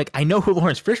in John Wick. I know who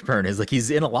Lawrence Fishburne is. Like, he's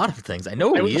in a lot of things. I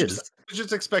know who he is. I was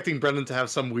just expecting Brendan to have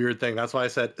some weird thing. That's why I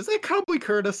said, "Is that Cowboy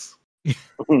Curtis?" Weren't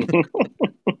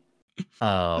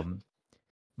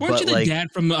But, you the like,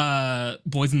 dad from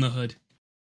Boys in the Hood?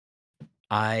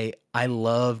 I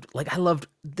loved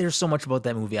there's so much about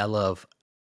that movie I loved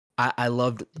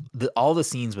all the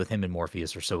scenes with him and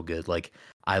Morpheus are so good. Like,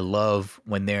 I love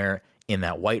when they're in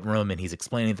that white room and he's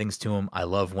explaining things to him. I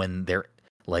love when they're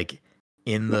like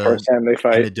in the first time they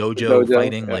fight in the dojo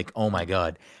fighting, yeah. like, oh my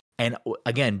god. And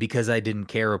again, because I didn't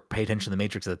care or pay attention to the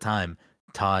Matrix at the time,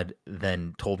 Todd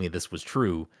then told me this was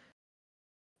true.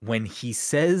 When he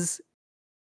says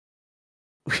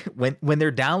when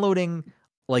they're downloading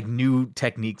like new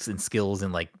techniques and skills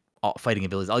and like fighting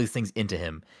abilities, all these things into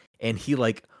him, and he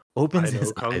like opens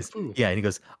his eyes. Fu. Yeah, and he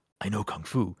goes, "I know kung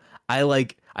fu." I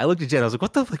looked at Jen. I was like,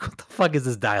 "What the fuck is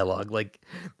this dialogue? Like,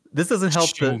 this doesn't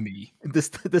help Show me. this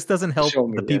doesn't help Show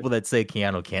me, the people that say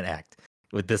Keanu can't act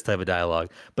with this type of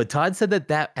dialogue." But Todd said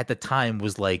that at the time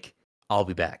was like, "I'll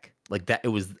be back." Like that, it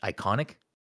was iconic.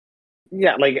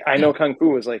 Yeah, like I know Kung Fu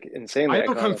was like insanely. I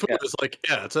know Kung iconic, Fu yeah. is like,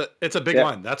 yeah, it's a big Yeah.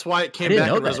 line. That's why it came didn't back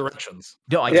know in that. Resurrections.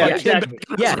 No, Yeah, It came exactly. back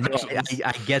in Yeah, no, Resurrections.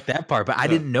 I get that part, but I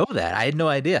didn't know that. I had no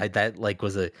idea. That like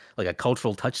was a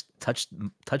cultural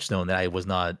touchstone that I was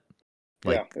not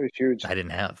like. Yeah, it was huge. I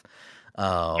didn't have.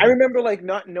 I remember like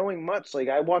not knowing much. Like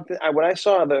when I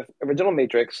saw the original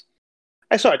Matrix,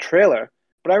 I saw a trailer,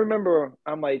 but I remember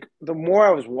I'm like, the more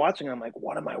I was watching, I'm like,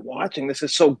 what am I watching? This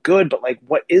is so good, but like,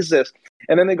 what is this?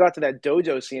 And then they got to that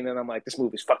dojo scene, and I'm like, this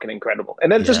movie's fucking incredible.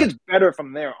 And then it just Yeah. gets better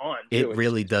from there on. It too.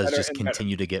 really does better just and better.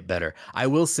 continue to get better. I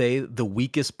will say the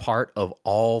weakest part of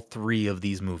all 3 of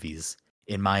these movies,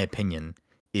 in my opinion,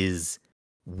 is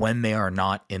when they are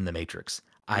not in the Matrix.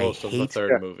 Most I of the hate.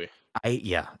 third movie. I hate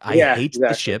Yeah, the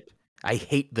exactly. ship. I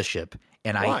hate the ship,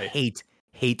 and I Why? hate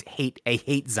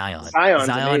Zion. Zion's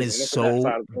Zion amazing. is That's the best so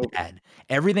part of the movie. bad.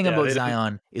 Everything Yeah, about they didn't-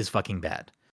 Zion is fucking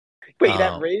bad. Wait,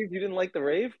 that Um, rave? You didn't like the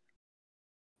rave?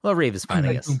 Well, Rave is fine,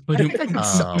 I guess. But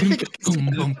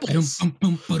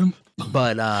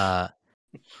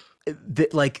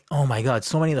like, oh my god,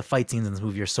 so many of the fight scenes in this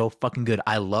movie are so fucking good.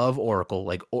 I love Oracle.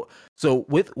 Like, so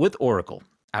with Oracle,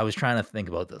 I was trying to think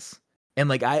about this, and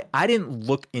like, I didn't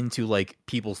look into like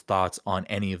people's thoughts on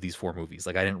any of these 4 movies.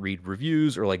 Like, I didn't read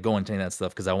reviews or like go into any of that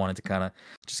stuff because I wanted to kind of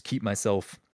just keep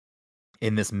myself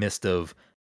in this mist of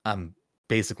I'm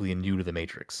basically new to the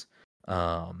Matrix.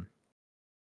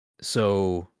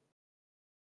 So.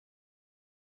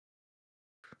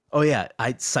 Oh yeah,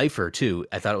 Cypher too.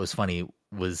 I thought it was funny.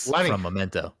 Was Lenny. from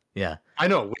Memento. Yeah. I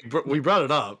know we brought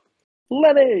it up.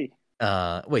 Lenny!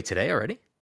 Wait, today already?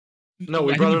 No,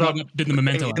 we I brought think it up did the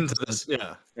Memento into episode. this.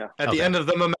 Yeah. Yeah. At Okay. the end of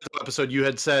the Memento episode, you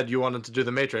had said you wanted to do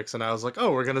the Matrix, and I was like,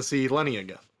 oh, we're gonna see Lenny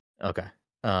again. Okay.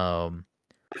 I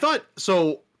thought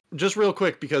so. Just real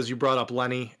quick, because you brought up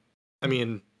Lenny. I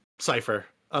mean, Cypher.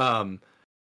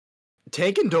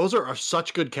 Tank and Dozer are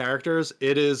such good characters.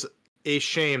 It is a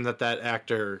shame that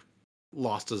actor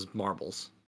lost his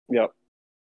marbles. Yep.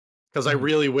 Because I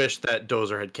really wish that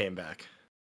Dozer had came back.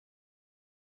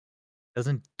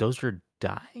 Doesn't Dozer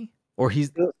die? Or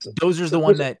he's So- Dozer's the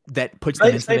one that puts them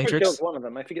into the Cypher Matrix? kills one of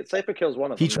them. I forget. Cypher kills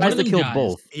one of He them. tries of to them kill dies.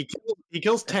 both. He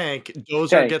kills Tank. Dozer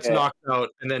Tank, gets yeah. knocked out,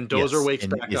 and then Dozer Yes, wakes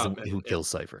and back is up. who kills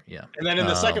Cypher? Yeah. And then in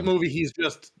the second Um, movie, he's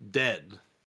just dead.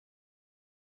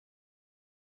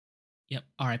 Yep.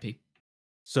 R.I.P.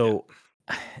 So,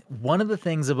 one of the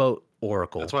things about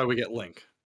Oracle. That's why we get Link.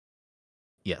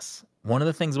 Yes. One of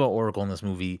the things about Oracle in this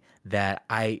movie that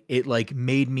it like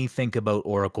made me think about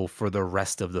Oracle for the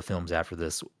rest of the films after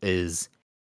this is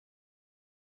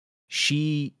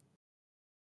she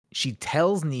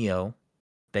tells Neo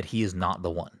that he is not the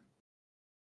one.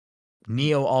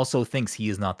 Neo also thinks he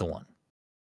is not the one.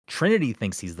 Trinity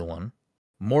thinks he's the one.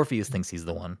 Morpheus thinks he's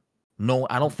the one. No,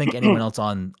 I don't think anyone else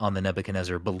on the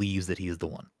Nebuchadnezzar believes that he is the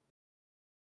one.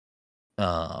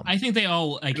 I think they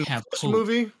all like In have this hope.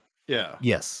 movie, yeah.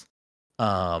 Yes.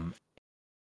 Well,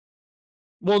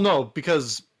 no,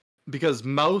 because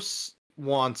Mouse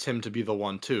wants him to be the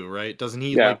one too, right? Doesn't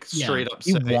he Yeah. like straight up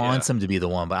He say wants him to be the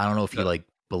one, but I don't know if he Yeah. like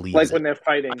believes Like it. when they're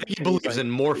fighting. I think he and he's believes like-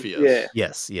 in Morpheus. Yeah.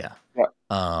 Yes, yeah. Right.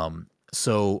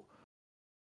 So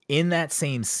in that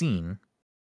same scene,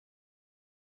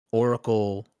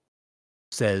 Oracle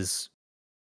says,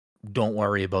 "Don't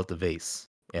worry about the vase."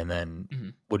 And then,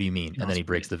 Mhm. what do you mean? And then he Also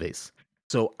breaks great. the vase.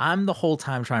 So I'm the whole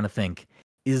time trying to think,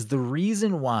 is the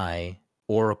reason why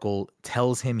Oracle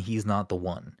tells him he's not the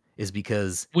one is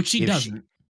because Which she if doesn't.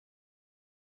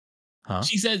 Huh?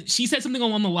 She said something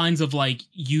along the lines of like,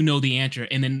 you know the answer,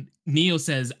 and then Neo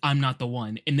says, "I'm not the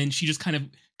one," and then she just kind of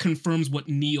confirms what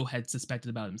Neo had suspected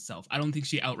about himself. I don't think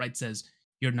she outright says,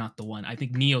 "You're not the one." I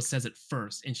think Neo says it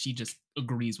first, and she just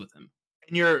agrees with him.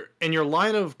 And your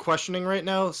line of questioning right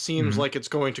now seems Mhm. like it's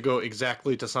going to go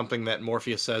exactly to something that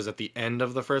Morpheus says at the end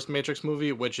of the first Matrix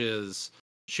movie, which is,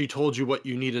 "She told you what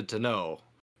you needed to know.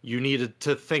 You needed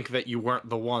to think that you weren't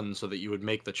the one so that you would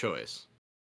make the choice."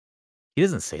 He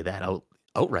doesn't say that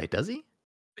outright, does he?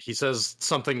 He says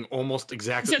something almost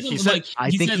exactly. He He says, said, like, I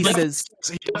think he like, says,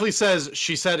 he definitely says,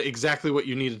 "She said exactly what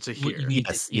you needed to What you hear." need-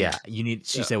 yes, Yeah. yeah. You need.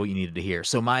 She Yeah. said what you needed to hear.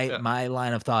 So my Yeah. my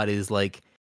line of thought is like,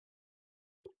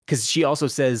 because she also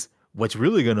says, "What's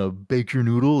really gonna bake your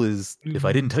noodle is if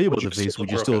I didn't tell you Would about you the vase, still would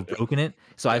have you still have broken broken it?"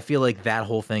 So I feel like that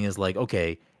whole thing is like,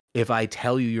 okay, if I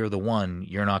tell you you're the one,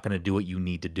 you're not gonna do what you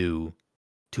need to do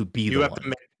to be You the have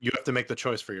one. you have to make the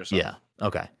choice for yourself. Yeah.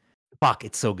 Okay. Fuck,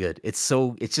 it's so good. It's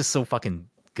just so fucking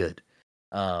good.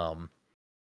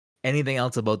 Anything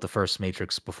else about the first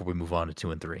Matrix before we move on to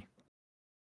 2 and 3?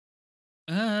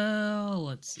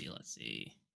 Let's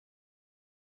see.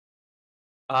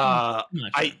 Uh, I'm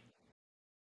not sure.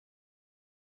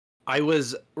 I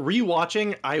was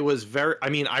rewatching. I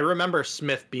remember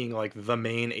Smith being like the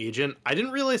main agent. I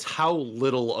didn't realize how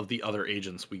little of the other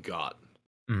agents we got.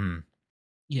 Hmm.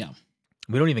 Yeah,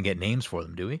 We don't even get names for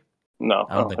them, do we? No,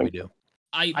 I don't think we do.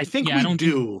 I think yeah, I we don't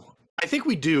do. I think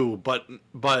we do, but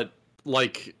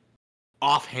like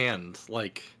offhand,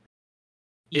 like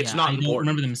it's not I don't important.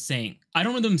 remember them saying. I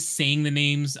don't remember them saying the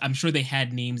names. I'm sure they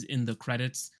had names in the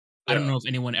credits. I don't Yeah. know if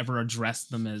anyone ever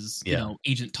addressed them as Yeah.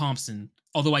 Agent Thompson.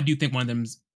 Although I do think one of them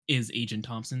is Agent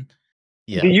Thompson.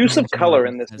 Yeah. The use I of don't know if color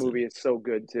anyone in this says it. movie is so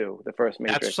good too. The first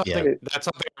That's Matrix. something. Yeah. That's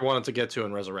something I wanted to get to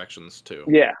in Resurrections too.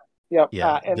 Yeah. Yep.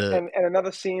 Yeah, And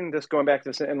another scene, just going back to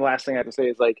this, and the last thing I have to say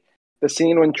is like the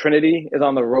scene when Trinity is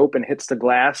on the rope and hits the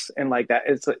glass, and like that,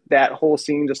 it's that whole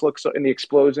scene just looks so in the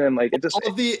explosion, like it just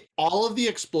All of the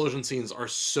explosion scenes are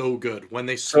so good when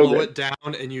they So slow good. it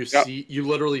down and you Yep. see you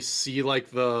literally see like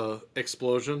the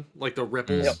explosion, like the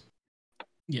ripples.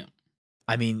 Yep.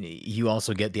 I mean, you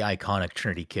also get the iconic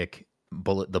Trinity kick,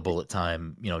 the bullet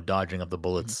time, dodging of the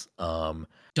bullets. Dodge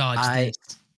I-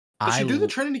 this. Did she do the l-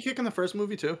 Trinity kick in the first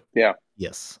movie too?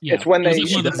 Yes. Yeah, It's when it was they- like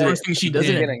she one of does the it- first things she does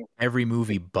it did. beginning. every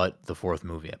movie but the fourth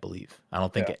movie, I believe. I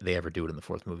don't think Yeah. they ever do it in the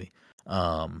fourth movie.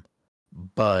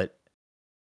 But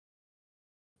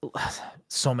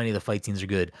so many of the fight scenes are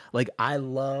good. Like I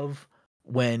love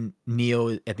when Neo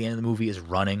at the end of the movie is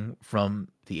running from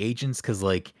the agents because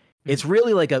like it's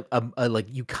really like a like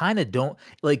you kind of don't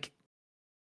like.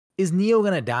 Is Neo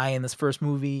gonna die in this first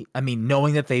movie? I mean,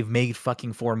 knowing that they've made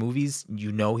fucking 4 movies,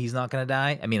 he's not gonna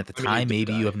die. I mean, at the I mean, he time, did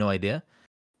maybe you die. have no idea.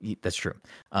 That's true.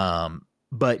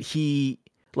 But he,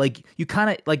 like, you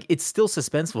kind of like it's still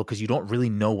suspenseful because you don't really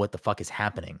know what the fuck is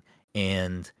happening.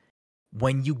 And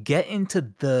when you get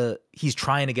into he's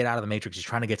trying to get out of the Matrix. He's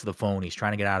trying to get to the phone. He's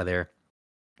trying to get out of there,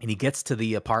 and he gets to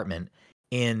the apartment,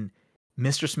 and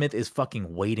Mr. Smith is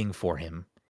fucking waiting for him,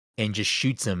 and just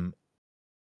shoots him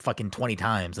fucking 20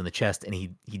 times in the chest, and he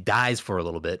dies for a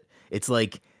little bit. It's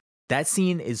like that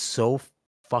scene is so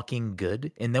fucking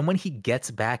good. And then when he gets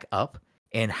back up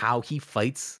and how he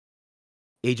fights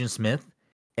Agent Smith,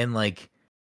 and like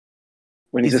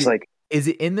when he's Is just like, is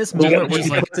it in this Yeah, moment where he's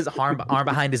he like- puts his arm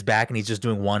behind his back and he's just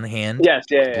doing one hand? yes,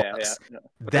 yeah. blocks? Then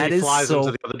That he is flies so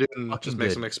into the other dude and fucking just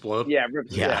makes good. him explode. Yeah,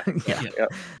 rips- yeah.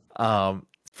 yeah.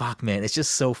 Fuck man, it's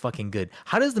just so fucking good.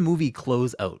 How does the movie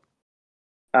close out?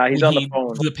 He's on the phone.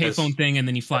 The payphone Yes. thing, and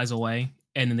then he flies away,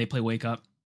 and then they play Wake Up.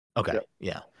 Okay,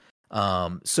 Yep. yeah.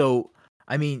 So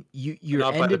I mean, you're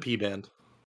Not by the ended P band.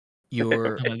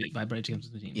 your By Brad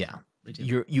James with the team. yeah. Brad James.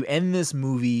 You end this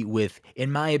movie with, in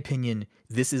my opinion,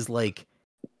 this is like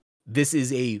this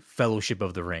is a Fellowship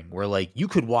of the Ring where like you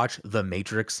could watch The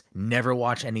Matrix, never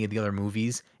watch any of the other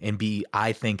movies and be,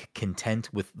 I think, content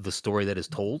with the story that is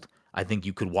told. I think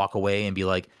you could walk away and be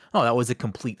like, oh, that was a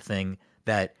complete thing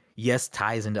that, yes,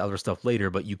 ties into other stuff later,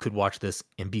 but you could watch this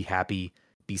and be happy,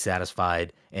 be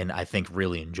satisfied, and I think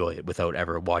really enjoy it without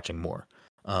ever watching more.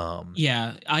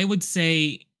 Yeah, I would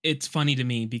say it's funny to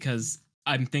me because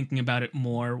I'm thinking about it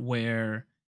more where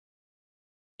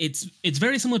it's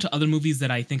very similar to other movies that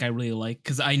I think I really like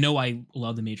because I know I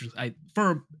love The Matrix. I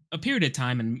for a period of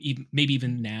time and maybe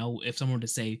even now, if someone were to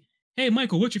say, "Hey,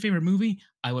 Michael, what's your favorite movie?"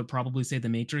 I would probably say The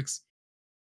Matrix.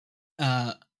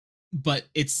 But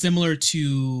it's similar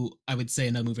to I would say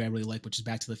another movie I really like, which is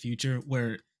Back to the Future,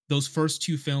 where those first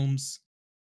two films,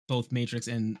 both Matrix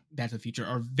and Back to the Future,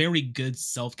 are very good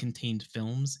self-contained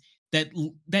films that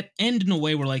end in a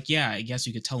way where like, yeah, I guess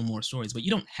you could tell more stories, but you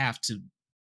don't have to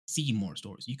see more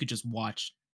stories. You could just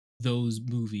watch those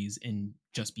movies and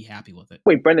just be happy with it.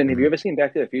 Wait, Brendan, have you ever seen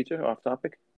Back to the Future? Off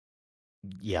topic.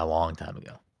 Yeah, a long time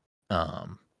ago.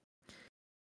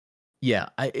 Yeah,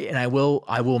 I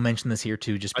will mention this here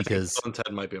too, just because Bill and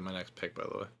Ted might be my next pick, by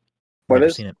the way. I've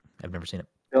never seen it.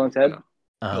 Bill and Ted.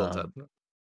 Bill and Ted.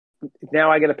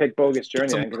 Now I got to pick Bogus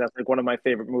Journey because that's like one of my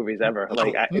favorite movies ever.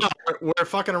 We're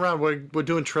fucking around. We're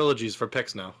doing trilogies for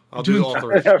picks now. I'll do all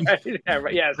three.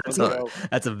 Right. Yeah,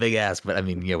 that's a big ask, but I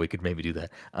mean, yeah, we could maybe do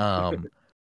that.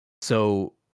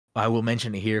 So I will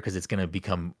mention it here because it's going to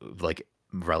become like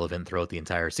relevant throughout the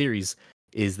entire series.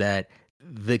 Is that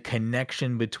the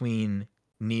connection between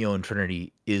Neo and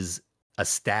Trinity is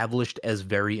established as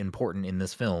very important in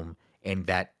this film, and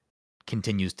that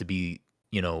continues to be,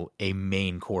 a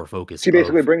main core focus. She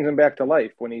basically brings him back to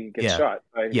life when he gets shot.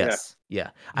 Right? Yes.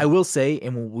 Yeah. I will say,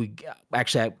 and when we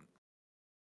actually,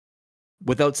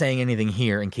 without saying anything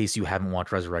here, in case you haven't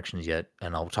watched Resurrections yet,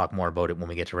 and I'll talk more about it when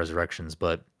we get to Resurrections,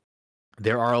 but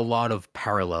there are a lot of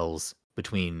parallels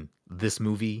between this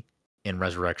movie and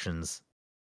Resurrections.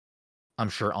 I'm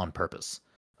sure on purpose.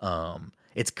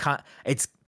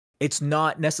 It's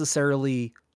not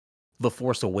necessarily The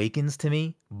Force Awakens to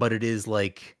me, but it is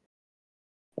like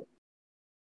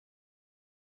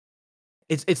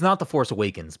it's not The Force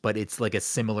Awakens, but it's like a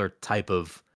similar type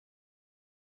of.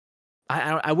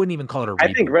 I wouldn't even call it a reboot.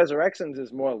 I think Resurrections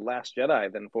is more Last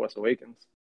Jedi than Force Awakens.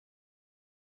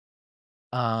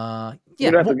 Yeah,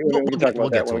 we'll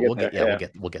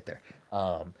get there.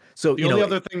 So the only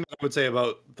other thing that I would say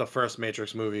about the first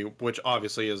Matrix movie, which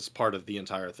obviously is part of the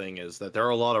entire thing, is that there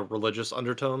are a lot of religious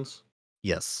undertones.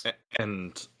 Yes,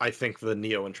 and I think the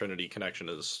Neo and Trinity connection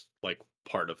is like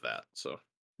part of that. So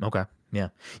okay,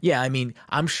 yeah. I mean,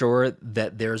 I'm sure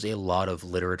that there's a lot of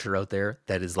literature out there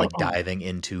that is like diving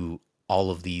into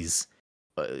all of these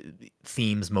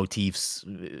themes, motifs,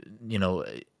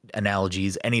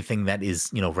 analogies, anything that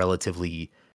is,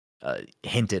 relatively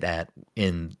hinted at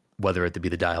in whether it be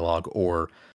the dialogue or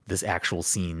this actual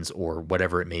scenes or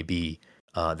whatever it may be,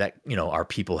 that, our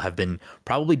people have been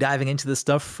probably diving into this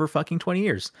stuff for fucking 20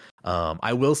 years.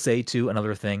 I will say too,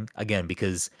 another thing, again,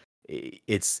 because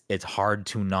it's hard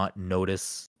to not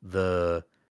notice the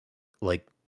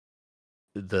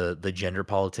gender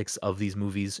politics of these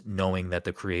movies, knowing that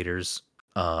the creators,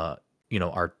 are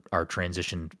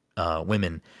transitioned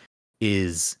women,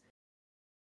 is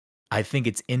I think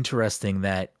it's interesting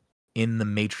that in the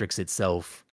Matrix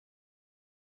itself,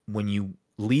 when you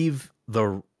leave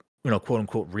the, quote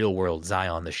unquote real world,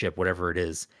 Zion, the ship, whatever it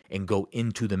is, and go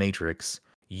into the Matrix,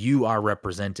 you are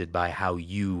represented by how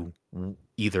you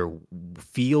either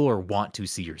feel or want to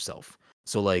see yourself.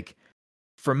 So like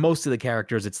for most of the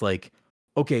characters, it's like,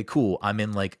 okay, cool, I'm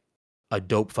in like a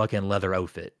dope fucking leather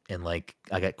outfit and like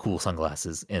I got cool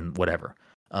sunglasses and whatever.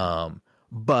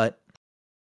 But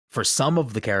for some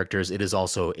of the characters, it is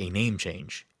also a name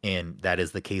change. And that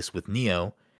is the case with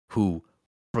Neo, who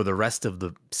for the rest of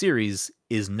the series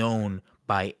is known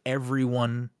by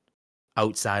everyone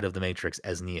outside of the Matrix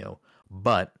as Neo.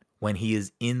 But when he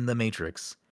is in the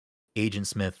Matrix, Agent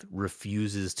Smith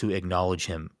refuses to acknowledge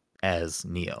him as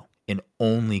Neo and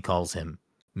only calls him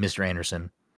Mr.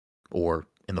 Anderson, or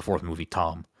in the fourth movie,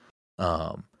 Tom.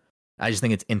 I just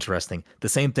think it's interesting. The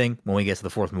same thing when we get to the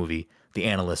fourth movie, the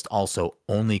analyst also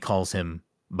only calls him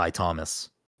by Thomas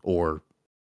or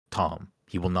Tom.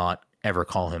 He will not ever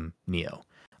call him Neo,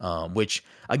 which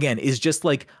again is just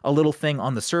like a little thing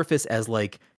on the surface, as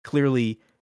like clearly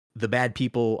the bad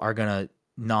people are gonna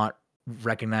not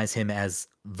recognize him as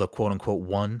the quote unquote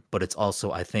one, but it's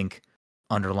also, I think,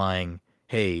 underlying,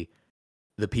 hey,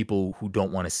 the people who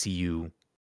don't want to see you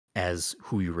as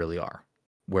who you really are,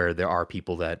 where there are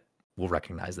people that will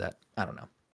recognize that. I don't know.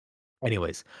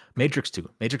 Anyways, Matrix 2,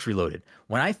 Matrix Reloaded.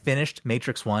 When I finished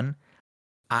Matrix 1,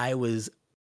 I was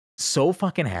so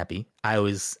fucking happy. I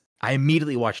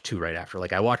immediately watched 2 right after.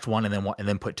 Like I watched 1 and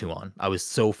then put 2 on. I was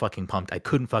so fucking pumped. I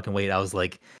couldn't fucking wait. I was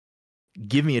like,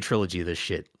 give me a trilogy of this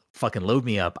shit. Fucking load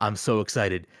me up. I'm so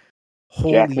excited.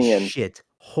 Holy shit.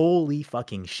 Holy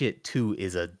fucking shit. 2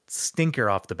 is a stinker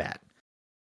off the bat.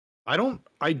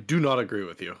 I do not agree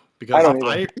with you because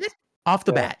off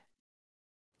the bat.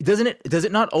 Does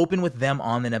it not open with them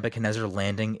on the Nebuchadnezzar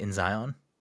landing in Zion?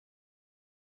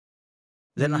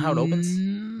 Is that not how it opens?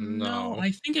 No,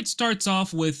 I think it starts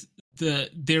off with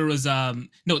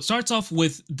it starts off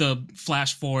with the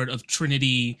flash forward of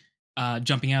Trinity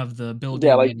jumping out of the building.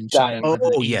 Yeah, like dying.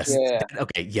 Oh yes. Yeah.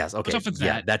 Okay, yes, okay.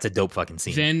 Yeah, that's a dope fucking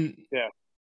scene.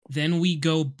 Then we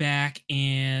go back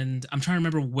and I'm trying to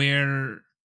remember where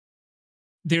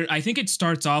I think it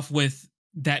starts off with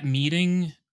that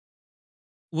meeting.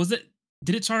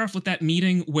 Did it start off with that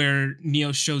meeting where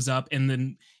Neo shows up and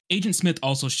then Agent Smith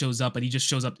also shows up, but he just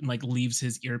shows up and like leaves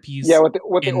his earpiece. Yeah, with the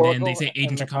and Oracle then they say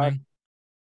agents are coming.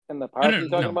 And the park you're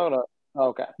talking about?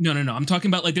 Okay. No. I'm talking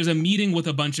about like there's a meeting with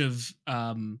a bunch of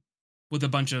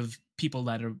people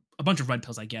that are a bunch of red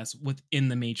pills, I guess, within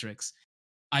the Matrix.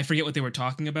 I forget what they were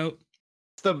talking about.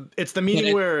 It's the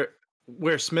meeting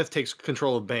where Smith takes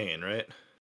control of Bane, right?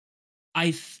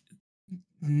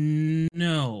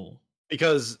 No.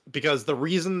 Because the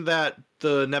reason that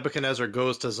the Nebuchadnezzar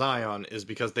goes to Zion is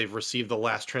because they've received the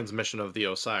last transmission of the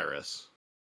Osiris.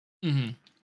 Mm-hmm.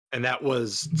 And that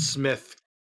was Smith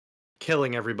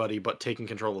killing everybody but taking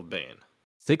control of Bane.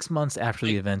 6 months after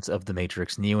the events of The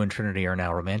Matrix, Neo and Trinity are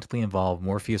now romantically involved.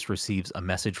 Morpheus receives a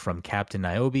message from Captain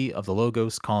Niobe of the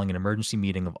Logos calling an emergency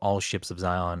meeting of all ships of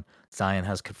Zion. Zion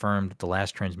has confirmed the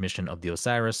last transmission of the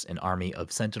Osiris. An army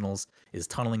of Sentinels is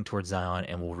tunneling towards Zion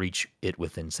and will reach it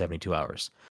within 72 hours.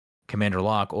 Commander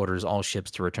Locke orders all ships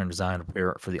to return to Zion to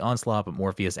prepare for the onslaught, but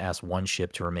Morpheus asks one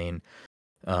ship to remain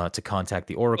to contact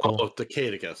the Oracle. Oh, the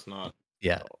Catechus, not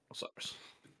Osiris.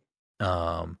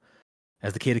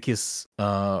 As the Catechus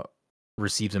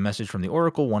receives a message from the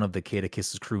Oracle, one of the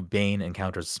Catechus' crew, Bane,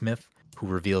 encounters Smith, who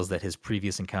reveals that his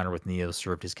previous encounter with Neo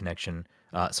severed his connection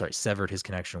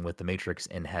with the Matrix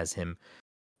and has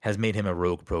made him a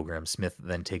rogue program. Smith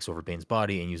then takes over Bane's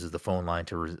body and uses the phone line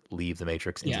to leave the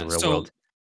Matrix into the real world.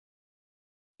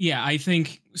 Yeah, I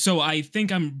think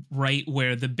I'm right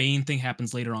where the Bane thing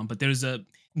happens later on, but there's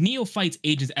Neo fights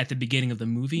agents at the beginning of the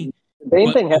movie. The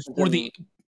Bane thing happens in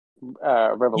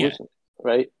Revolution.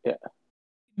 Right? Yeah.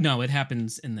 No, it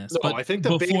happens in this. No, but I think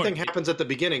the Bane thing happens at the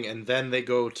beginning, and then they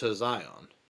go to Zion.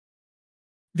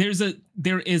 There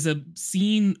is a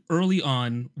scene early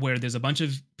on where there's a bunch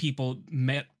of people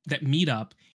that meet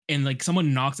up, and like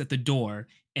someone knocks at the door,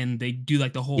 and they do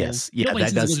like the whole that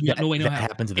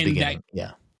happens at the beginning.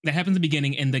 That happens at the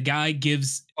beginning, and the guy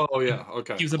gives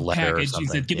gives a package. He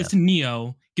said, "Give this to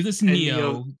Neo. Give this to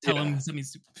Neo. Tell him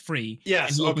something's free."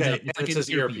 Yes. And okay. And it's his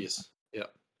earpiece. Yeah.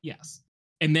 Yes.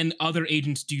 And then other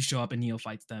agents do show up and Neo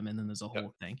fights them, and then there's a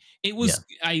whole thing. It was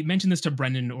I mentioned this to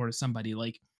Brendan or somebody,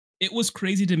 like it was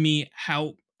crazy to me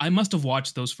how I must have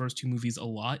watched those first 2 movies a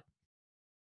lot.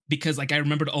 Because like I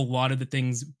remembered a lot of the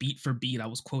things beat for beat. I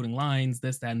was quoting lines,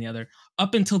 this, that, and the other,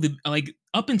 up until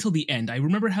the end. I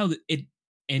remember how it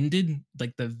ended,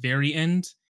 like the very end,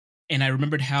 and I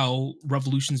remembered how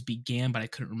Revolutions began, but I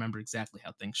couldn't remember exactly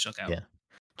how things shook out. Yeah.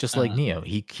 Just like Neo,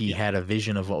 he had a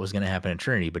vision of what was going to happen in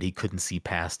Trinity, but he couldn't see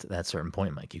past that certain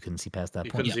point, Mike. You couldn't see past that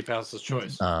point. Couldn't see past his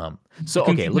choice. So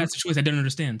okay, that's the choice I didn't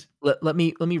understand. Let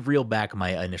me reel back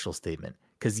my initial statement,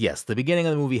 because yes, the beginning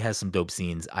of the movie has some dope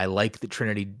scenes. I like the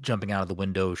Trinity jumping out of the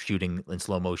window, shooting in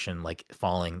slow motion, like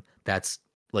falling. That's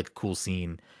like a cool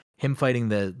scene. Him fighting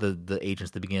the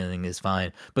agents at the beginning is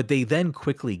fine, but they then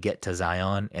quickly get to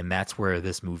Zion, and that's where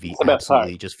this movie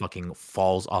absolutely just fucking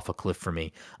falls off a cliff for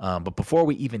me. But before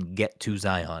we even get to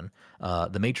Zion,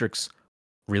 The Matrix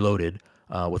Reloaded,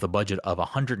 with a budget of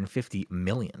 $150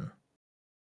 million,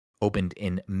 opened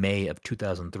in May of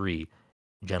 2003.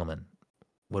 Gentlemen,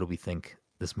 what do we think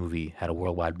this movie had a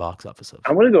worldwide box office of?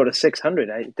 I'm going to go to 600.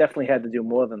 I definitely had to do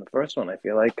more than the first one, I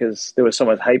feel like, because there was so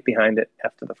much hype behind it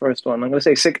after the first one. I'm going to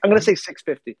say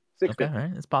 650. Okay, all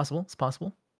right. It's possible.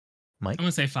 Mike? I'm going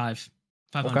to say 500.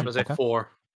 I'm going to say 4.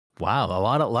 Wow, a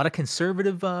lot of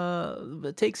conservative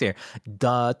takes here.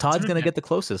 Todd's going to get the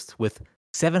closest with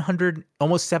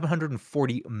almost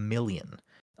 740 million.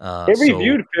 It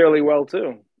reviewed fairly well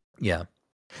too. Yeah.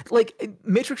 Like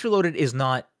Matrix Reloaded is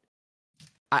not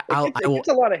It gets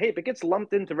a lot of hate. It gets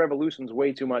lumped into Revolutions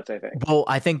way too much, I think. Well,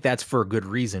 I think that's for a good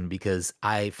reason, because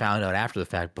I found out after the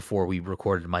fact, before we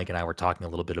recorded, Mike and I were talking a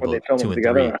little bit about 2 and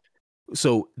 3.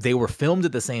 So they were filmed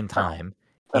at the same time,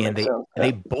 That and makes sense. Yeah.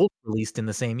 they both released in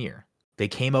the same year. They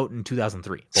came out in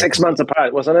 2003. 6 months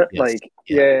apart, wasn't it? Yes. Like,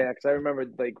 yeah, because I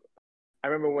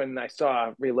remember when I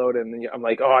saw Reloaded, and I'm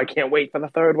like, oh, I can't wait for the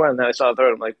third one. And then I saw the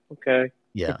third, I'm like, okay.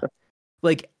 Yeah.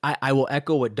 Like, I will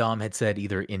echo what Dom had said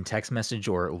either in text message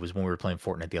or it was when we were playing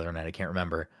Fortnite the other night. I can't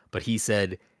remember. But he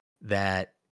said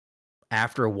that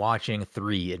after watching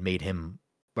 3, it made him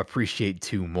appreciate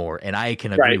 2 more. And I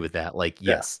can agree with that. Like,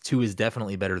 yes, 2 is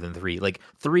definitely better than 3. Like,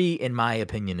 3, in my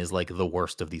opinion, is like the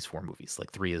worst of these 4 movies.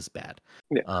 Like, 3 is bad.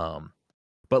 Yeah.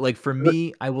 But like for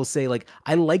me, I will say, like,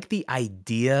 I like the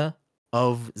idea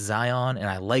of Zion and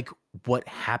I like what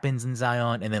happens in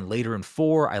Zion, and then later in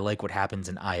 4 I like what happens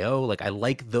in IO. Like, I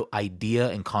like the idea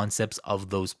and concepts of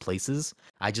those places.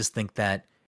 I just think that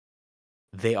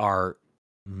they are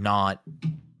not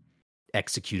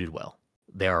executed well.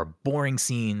 They are boring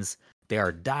scenes. They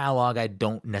are dialogue I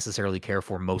don't necessarily care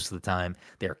for most of the time.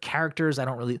 They are characters I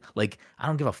don't really like. I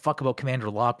don't give a fuck about Commander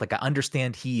Locke. Like, I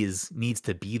understand he needs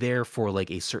to be there for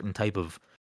like a certain type of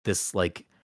this like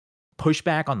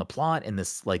pushback on the plot and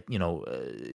this like, you know,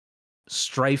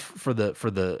 strife for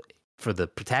the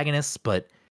protagonists, but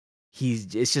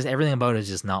it's just everything about it is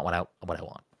just not what I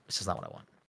want. It's just not what I want.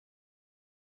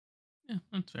 Yeah,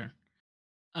 that's fair.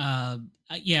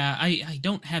 Yeah, I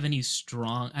don't have any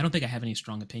strong. I don't think I have any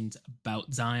strong opinions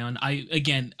about Zion.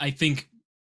 I think,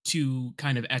 to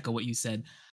kind of echo what you said,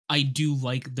 I do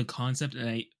like the concept,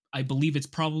 and I believe it's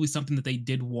probably something that the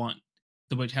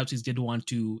Wachowskis did want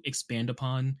to expand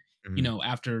upon. Mhm. You know,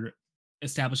 after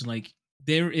establishing like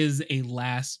there is a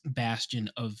last bastion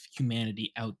of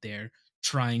humanity out there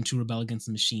trying to rebel against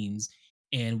the machines,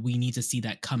 and we need to see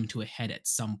that come to a head at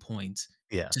some point.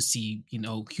 Yeah. To see, you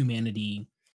know, humanity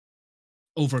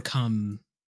overcome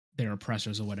their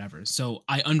oppressors or whatever. So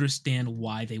I understand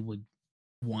why they would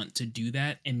want to do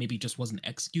that, and maybe just wasn't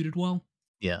executed well.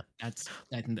 Yeah. I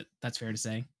think that's fair to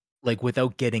say. Like,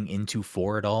 without getting into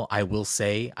 4 at all, I will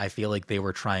say I feel like they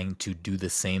were trying to do the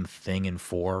same thing in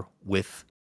 4 with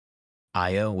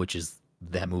IO, which is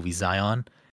that movie Zion,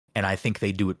 and I think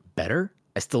they do it better.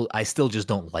 I still just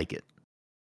don't like it.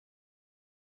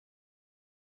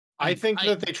 I think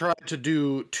that they tried to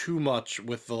do too much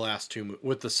with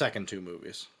the second 2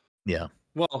 movies. Yeah.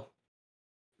 Well,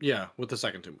 yeah, with the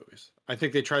second 2 movies. I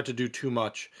think they tried to do too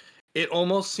much. It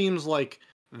almost seems like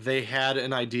they had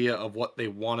an idea of what they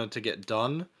wanted to get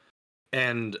done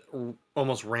and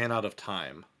almost ran out of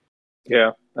time.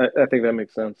 Yeah, I think that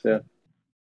makes sense. Yeah.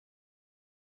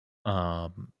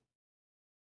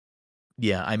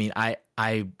 Yeah, I mean, I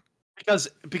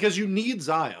because you need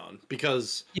Zion,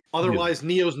 because otherwise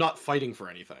Neo's not fighting for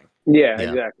anything. Yeah,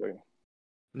 exactly.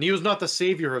 Neo's not the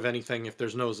savior of anything if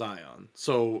there's no Zion.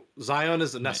 So Zion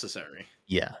is necessary.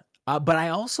 Yeah. But I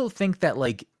also think that,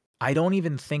 like, I don't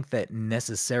even think that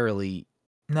necessarily.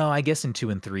 No, I guess in 2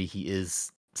 and 3 he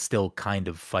is still kind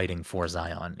of fighting for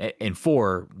Zion. In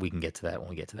 4 we can get to that when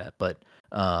we get to that. But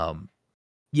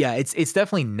yeah, it's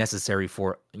definitely necessary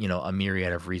for, you know, a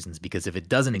myriad of reasons, because if it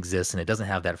doesn't exist and it doesn't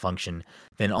have that function,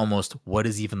 then almost what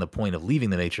is even the point of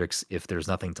leaving the Matrix if there's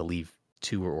nothing to leave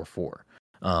 2 or 4?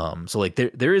 So like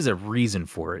there is a reason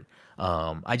for it.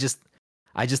 I just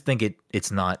think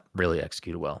it's not really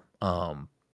executed well.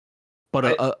 But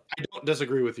I don't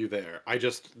disagree with you there. I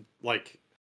just like,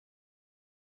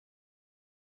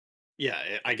 yeah,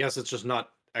 I guess it's just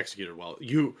not executed well.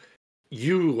 You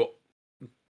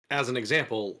as an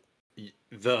example,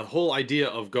 the whole idea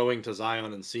of going to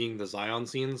Zion and seeing the Zion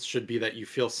scenes should be that you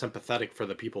feel sympathetic for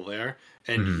the people there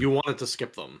and you wanted to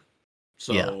skip them.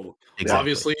 So yeah,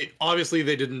 exactly. obviously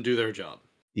they didn't do their job.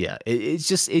 Yeah, it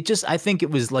just I think it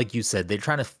was like you said, they're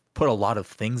trying to put a lot of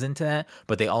things into that,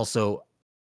 but they also,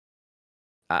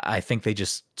 I think they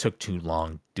just took too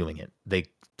long doing it. They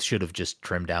should have just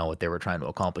trimmed down what they were trying to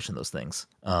accomplish in those things.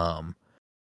 I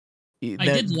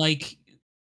did like.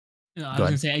 I was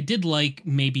gonna say I did like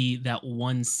maybe that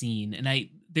one scene, and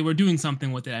they were doing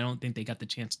something with it. I don't think they got the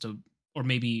chance to, or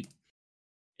maybe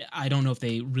I don't know if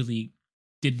they really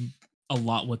did a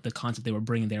lot with the concept they were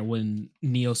bringing there. When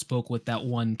Neo spoke with that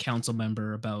one council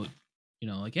member about, you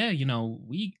know, like, yeah, you know,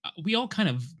 we all kind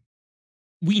of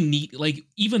need, like,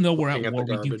 even though we're at war,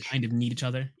 we do kind of need each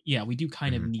other. Yeah, we do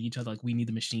kind of need each other. Like, we need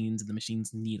the machines, and the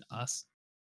machines need us.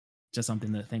 Just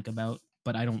something to think about.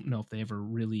 But I don't know if they ever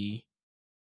really.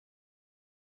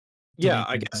 Yeah,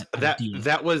 I guess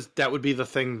that would be the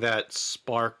thing that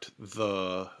sparked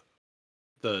the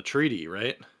treaty,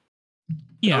 right?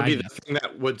 Yeah, that would be the thing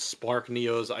that would spark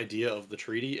Neo's idea of the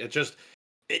treaty. It just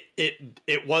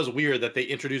it was weird that they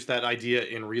introduced that idea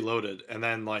in Reloaded and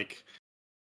then like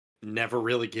never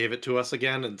really gave it to us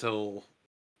again until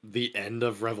the end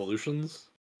of Revolutions.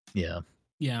 Yeah.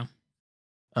 Yeah.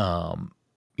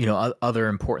 Other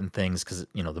important things, because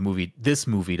this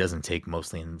movie doesn't take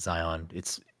mostly in Zion.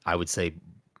 It's, I would say,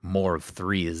 more of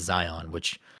 3 is Zion,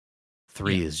 which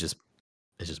 3 is just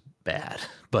bad.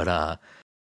 But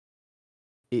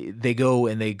they go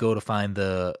to find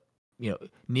the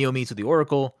Neo meets with the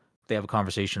Oracle. They have a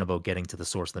conversation about getting to the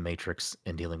source of the Matrix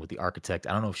and dealing with the Architect.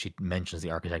 I don't know if she mentions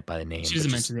the Architect by the name. She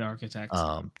doesn't mention the Architect.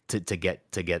 To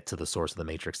get to the source of the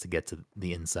Matrix, to get to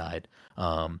the inside.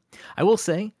 I will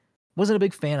say, wasn't a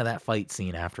big fan of that fight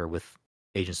scene after with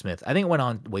Agent Smith. I think it went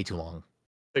on way too long.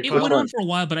 It went on for a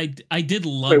while, but I did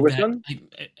love that.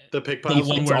 The pickpocket.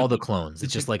 It's all the clones.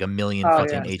 It's just like a million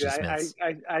fucking Agent Smiths.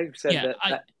 I said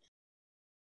that.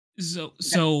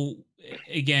 So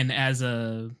again, as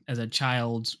a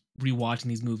child rewatching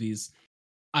these movies,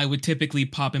 I would typically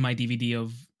pop in my DVD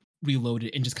of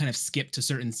Reloaded and just kind of skip to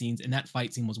certain scenes, and that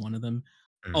fight scene was one of them.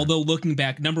 Mm-hmm. Although looking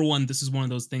back, number one, this is one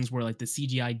of those things where like the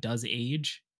CGI does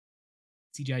age.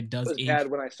 CGI does age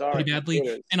bad when I saw pretty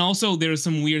badly, and also there's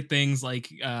some weird things like.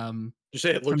 You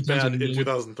say it looked bad in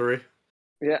 2003.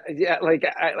 Yeah. Like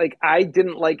I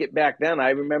didn't like it back then. I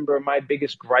remember my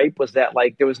biggest gripe was that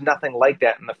like there was nothing like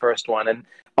that in the first one, and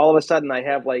all of a sudden I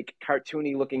have like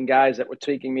cartoony looking guys that were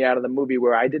taking me out of the movie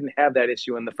where I didn't have that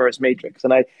issue in the first Matrix,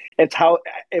 and it's how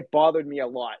it bothered me a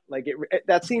lot. Like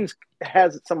that scene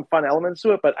has some fun elements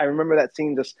to it, but I remember that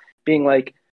scene just being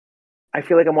like, I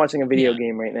feel like I'm watching a video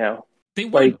game right now. They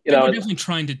were definitely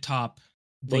trying to top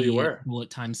the bullet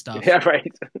time stuff. Yeah,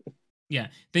 right. Yeah,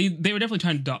 they were definitely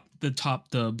trying to top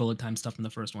the bullet time stuff in the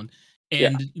first one.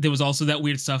 And there was also that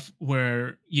weird stuff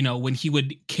where, when he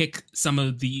would kick some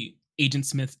of the Agent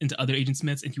Smiths into other Agent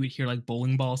Smiths and you would hear like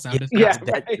bowling ball sound effects.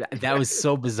 Yeah, that was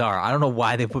so bizarre. I don't know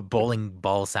why they put bowling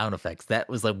ball sound effects. That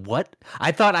was like, what?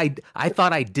 I thought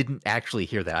I didn't actually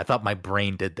hear that. I thought my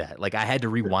brain did that. Like I had to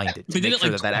rewind it to make sure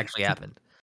that actually happened.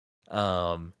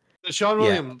 The Sean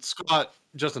William Scott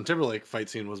Justin Timberlake fight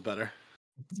scene was better.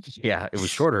 Yeah, it was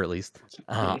shorter at least.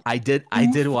 I did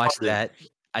watch that.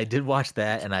 I did watch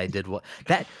that, and I did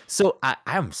that. So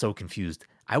I'm so confused.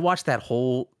 I watched that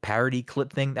whole parody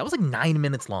clip thing. That was like 9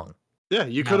 minutes long. Yeah,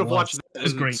 you could have watched that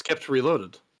and skipped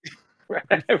Reloaded.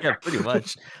 Yeah, pretty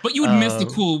much. But you would miss the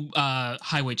cool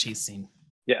highway chase scene.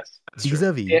 Yes,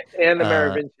 vis-a-vis. And the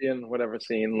Merovingian whatever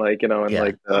scene, like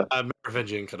like the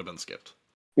Merovingian could have been skipped.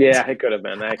 Yeah, it could have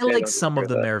been. I like some of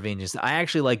the Merovingians. I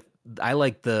actually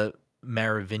like the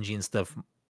Merovingian stuff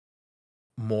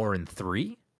more in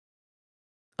 3.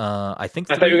 I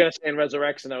thought you were gonna say in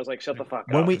Resurrection. I was like, shut the fuck up.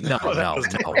 No. You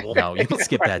can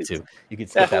skip that too. You can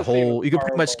skip that whole. You can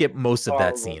pretty much skip most of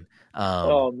that scene.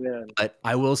 Oh man! But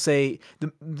I will say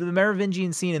the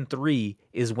Merovingian scene in 3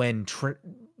 is when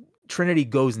Trinity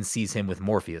goes and sees him with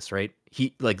Morpheus. Right?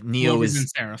 He Neo Morpheus is and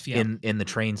Seraph, in the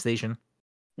train station.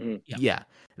 Yeah.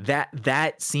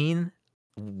 That scene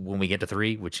when we get to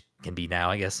 3, which can be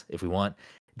now, I guess, if we want.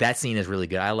 That scene is really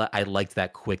good. I liked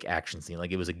that quick action scene.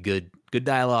 Like it was a good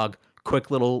dialogue,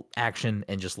 quick little action,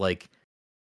 and just like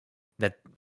that,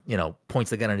 points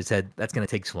the gun on his head. That's gonna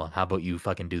take too long. How about you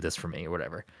fucking do this for me or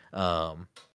whatever?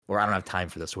 Or I don't have time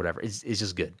for this or whatever. It's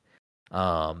just good.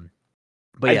 But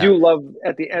I do love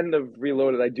at the end of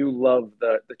Reloaded. I do love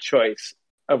the choice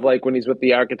of like when he's with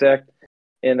the Architect,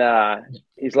 and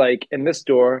he's like, in this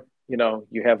door,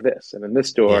 you have this, and in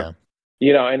this door.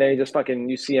 And then he just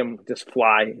fucking, you see him just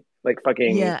fly, like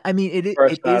fucking. Yeah, I mean, it is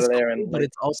out of there, cool, but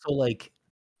it's also like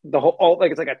the whole,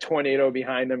 it's like a tornado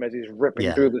behind him as he's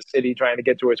ripping through the city, trying to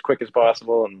get to it as quick as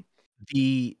possible. And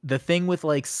the thing with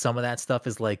like some of that stuff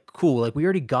is like cool. Like we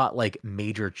already got like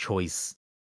major choice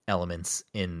elements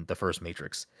in the first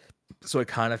Matrix, so it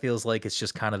kind of feels like it's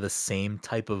just kind of the same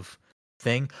type of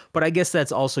thing. But I guess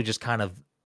that's also just kind of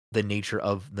the nature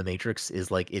of the Matrix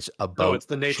is like it's about it's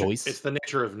the nature, choice. It's the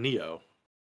nature of Neo.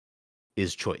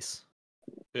 Is choice.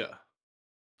 Yeah.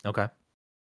 Okay.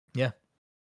 Yeah.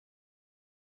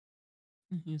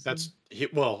 That's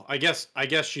I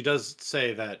guess she does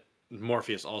say that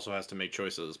Morpheus also has to make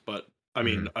choices, but I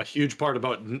mean, a huge part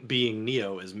about being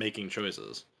Neo is making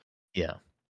choices. Yeah.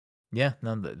 Yeah.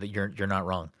 No, you're not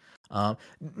wrong. Now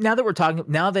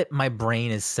that my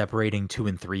brain is separating 2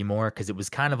 and 3 more, because it was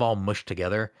kind of all mushed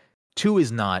together. 2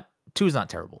 is not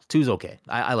terrible. 2 is okay.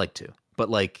 I like 2, but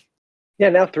like. Yeah,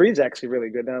 now 3 is actually really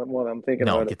good. Now more I'm thinking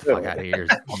about it. No, get the fuck out of here.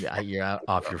 You're out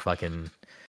off your fucking.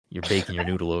 You're baking your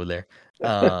noodle over there.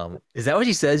 Is that what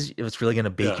she says? It's really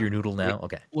gonna bake your noodle now?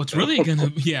 Okay. What's really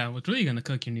gonna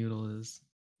cook your noodle is.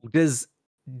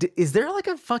 Is there like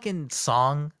a fucking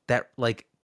song that like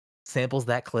samples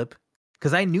that clip?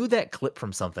 Because I knew that clip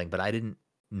from something, but I didn't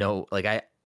know. Like I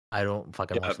don't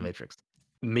fucking watch The Matrix.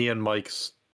 me and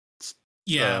Mike's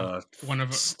one of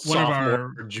our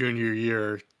sophomore junior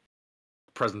year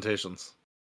presentations.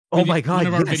 Oh my god! One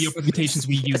of our video presentations,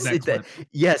 we use that clip.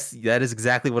 Yes, that is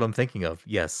exactly what I'm thinking of.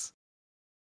 Yes.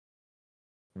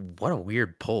 What a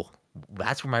weird pull.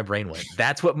 That's where my brain went.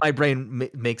 That's what my brain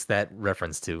makes that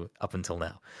reference to up until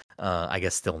now. I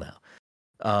guess still now.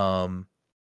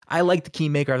 I liked the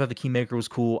Keymaker. I thought the Keymaker was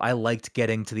cool. I liked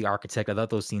getting to the Architect. I thought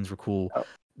those scenes were cool. Oh.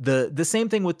 The same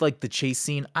thing with like the chase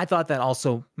scene. I thought that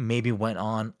also maybe went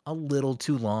on a little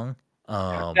too long.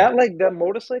 That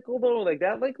motorcycle though, like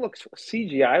that looks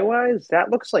CGI wise, that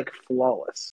looks like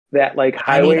flawless. That like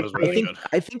highway.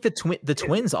 I think the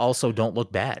twins also don't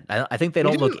look bad. I think they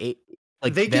don't look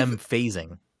like them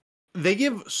phasing. They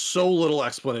give so little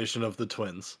explanation of the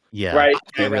twins. Yeah, right.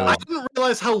 I didn't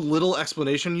realize how little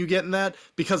explanation you get in that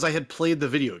because I had played the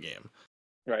video game.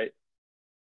 Right.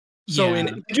 So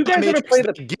did you guys ever play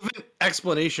the give an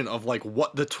explanation of like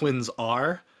what the twins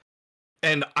are?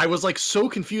 And I was like so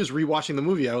confused rewatching the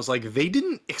movie. I was like, they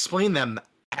didn't explain them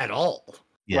at all.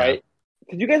 Yeah. Right.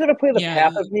 Did you guys ever play the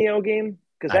Path of Neo game?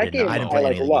 Because that game I didn't play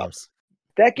any of the games.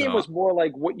 That game was more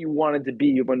like what you wanted to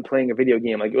be when playing a video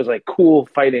game. Like it was like cool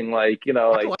fighting, like I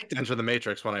liked Enter the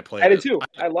Matrix when I played. I did too.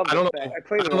 I loved it. I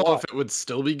don't know if it would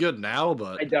still be good now,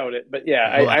 but I doubt it. But yeah,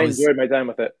 I enjoyed my time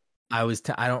with it. I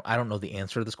don't know the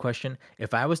answer to this question.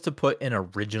 If I was to put an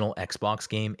original Xbox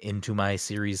game into my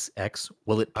Series X,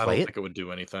 will it play it? I don't think it would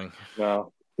do anything.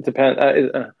 Well, it depends.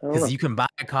 Because you can buy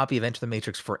a copy of Enter the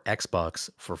Matrix for Xbox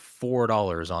for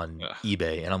 $4 on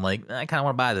eBay, and I'm like, I kind of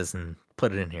want to buy this and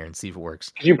put it in here and see if it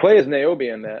works. You play as Niobe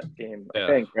in that game, I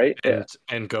think, right?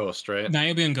 And Ghost, right?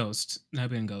 Niobe and Ghost.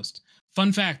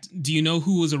 Fun fact: do you know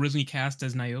who was originally cast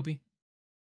as Niobe?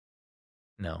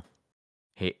 No.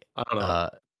 Hey, I don't know.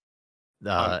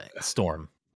 Storm.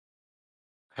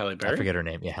 Halle Berry? I forget her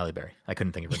name. Yeah, Halle Berry. I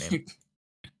couldn't think of her name.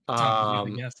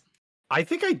 I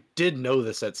think I did know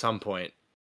this at some point.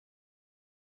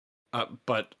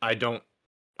 But I'm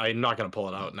not going to pull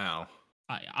it out now.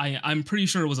 I'm pretty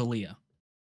sure it was Aaliyah.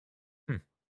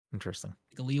 Interesting.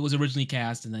 Aaliyah was originally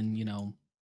cast, and then she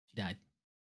died.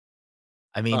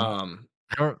 I mean,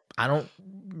 I don't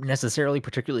necessarily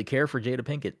particularly care for Jada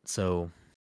Pinkett, so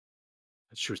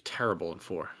she was terrible in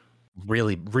 4.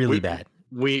 Really bad.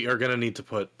 We are gonna need to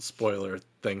put spoiler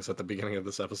things at the beginning of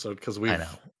this episode because we've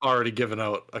already given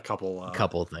out a couple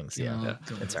of things. Yeah.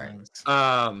 It's all right.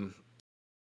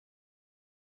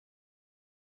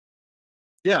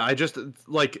 Yeah, I just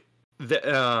like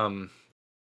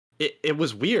it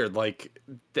was weird. Like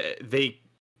they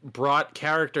brought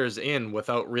characters in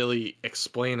without really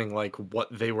explaining like what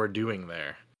they were doing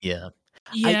there. Yeah.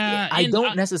 Yeah. I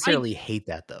don't necessarily hate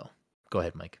that though. Go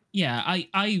ahead, Mike. Yeah,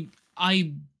 I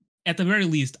at the very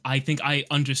least, I think I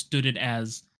understood it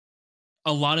as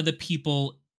a lot of the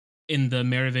people in the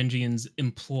Merovingians'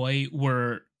 employ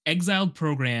were exiled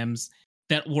programs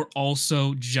that were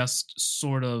also just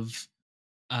sort of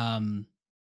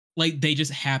like they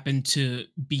just happened to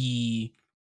be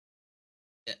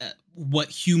what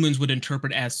humans would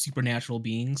interpret as supernatural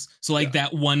beings. So like the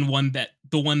one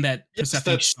that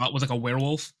Persephone shot was like a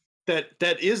werewolf.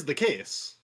 That is the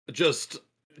case. Just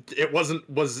it wasn't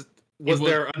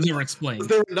there never explained. Was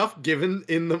there enough given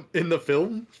in the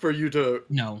film for you to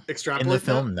extrapolate? In the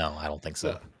film, no, I don't think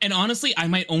so. And honestly, I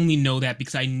might only know that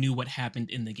because I knew what happened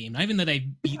in the game. Not even that I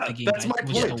beat the game. That's my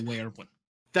point. Just aware of what.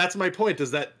 That's my point.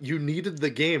 Is that you needed the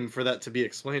game for that to be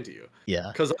explained to you? Yeah.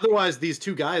 Because otherwise, these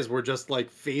two guys were just like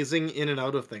phasing in and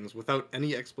out of things without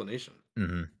any explanation.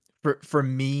 Mm-hmm. For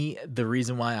me, the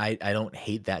reason why I don't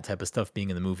hate that type of stuff being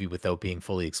in the movie without being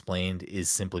fully explained is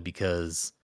simply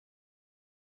because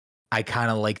I kind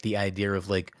of like the idea of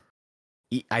like,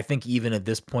 I think even at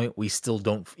this point, we still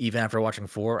don't, even after watching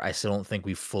 4, I still don't think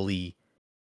we fully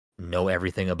know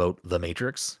everything about the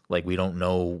Matrix. Like we don't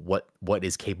know what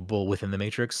is capable within the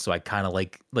Matrix. So I kind of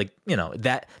like,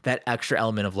 that extra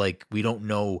element of like, we don't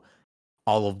know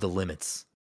all of the limits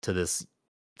to this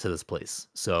place.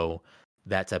 So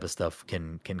that type of stuff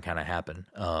can kind of happen.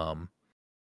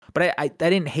 But I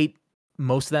didn't hate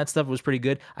most of that stuff. It was pretty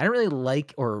good. I didn't really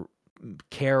like or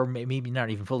care, maybe not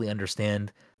even fully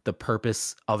understand the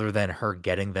purpose other than her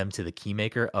getting them to the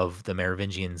Keymaker of the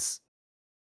Merovingians'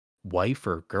 wife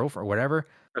or girlfriend or whatever.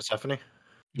 Persephone.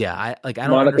 Yeah, I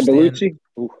don't Monica understand. Bellucci.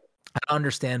 I don't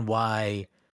understand why.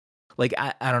 Like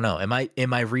I don't know.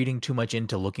 Am I reading too much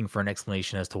into looking for an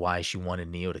explanation as to why she wanted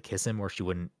Neo to kiss him, or she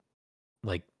wouldn't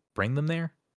like bring them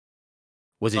there?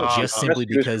 Was it just simply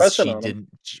because she didn't?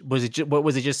 Was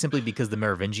it just simply because the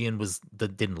Merovingian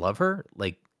didn't love her?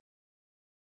 Like,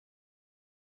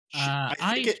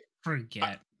 I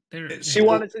forget. She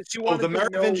wanted to the know what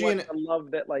Merovingian the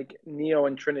love that like Neo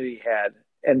and Trinity had,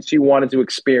 and she wanted to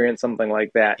experience something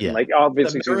like that. Yeah. And like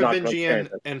obviously the she's not going to Merovingian experience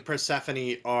it. and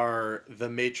Persephone are the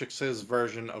Matrix's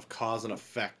version of cause and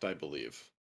effect, I believe.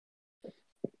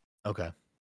 Okay.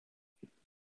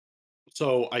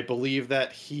 So I believe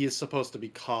that he is supposed to be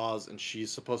cause and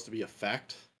she's supposed to be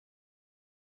effect.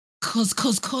 Cause.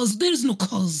 There's no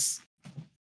cause.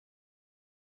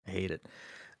 I hate it.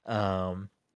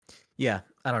 Yeah,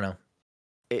 I don't know.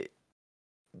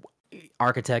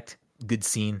 Architect, good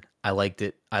scene. I liked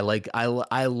it. I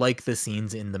like the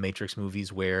scenes in the Matrix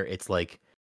movies where it's like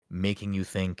making you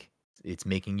think, it's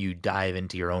making you dive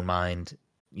into your own mind.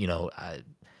 You know,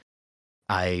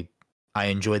 I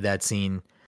enjoyed that scene.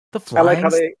 The flying. I like how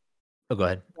they. Oh, go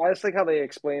ahead. I just like how they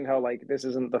explained how like this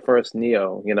isn't the first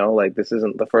Neo. You know, like this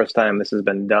isn't the first time this has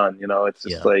been done. You know, it's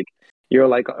just like you're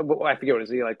like I forget what is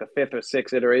he like the 5th or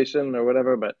 6th iteration or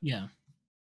whatever. But yeah,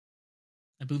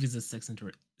 I believe it's the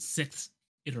 6th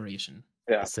iteration.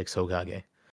 Yeah, 6 Hokage.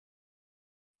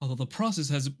 Although the process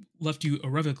has left you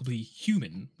irrevocably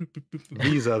human.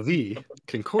 Vis-a-vis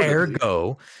concordance.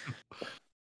 Ergo.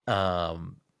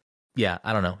 Yeah,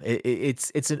 I don't know.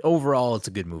 It's an overall, it's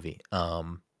a good movie.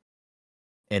 And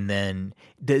then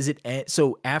does it end?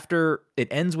 So after it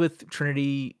ends with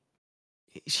Trinity,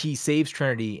 she saves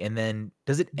Trinity, and then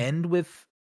does it end with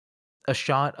a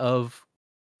shot of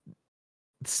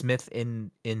Smith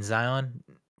in Zion?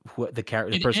 The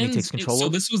character, the person who takes control So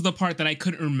of? this was the part that I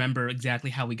couldn't remember exactly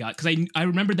how we got, because I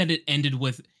remember that it ended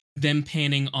with them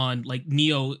panning on, like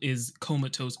Neo is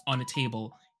comatose on a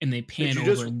table, and they pan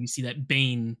over and you see that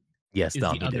Bane is the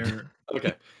other. Did.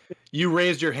 Okay, you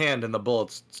raised your hand and the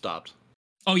bullets stopped.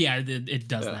 Oh yeah, it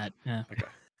does that. Yeah. Okay,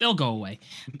 they'll go away.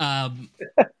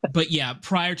 But yeah,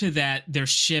 prior to that, their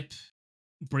ship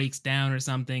breaks down or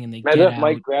something, and they imagine get if out.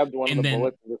 Mike grabbed one of the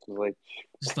bullets and this was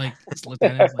like just looked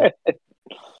at it. Like,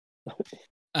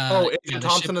 Agent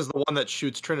Thompson is the one that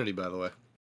shoots Trinity, by the way.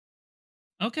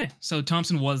 Okay, so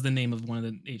Thompson was the name of one of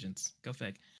the agents. Go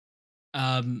fig.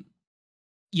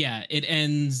 Yeah, it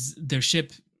ends. Their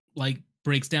ship like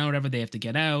breaks down. Whatever, they have to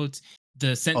get out.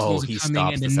 The Sentinels are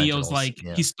coming, and then Neo's like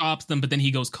he stops them, but then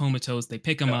he goes comatose. They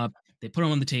pick him up, they put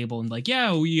him on the table, and like,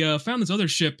 yeah, we found this other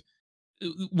ship.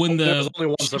 When there's only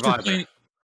one survivor.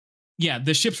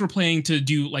 The ships were planning to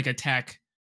do like attack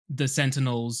the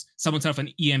Sentinels. Someone set off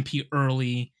an EMP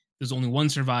early. There's only one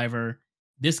survivor.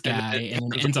 This guy,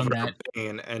 and it ends on that.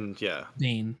 Bane,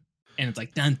 Bane, and it's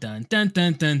like dun dun dun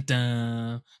dun dun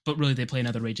dun. But really, they play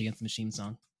another Rage Against the Machine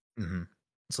song. Mm-hmm.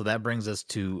 So that brings us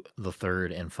to the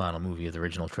third and final movie of the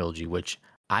original trilogy, which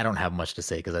I don't have much to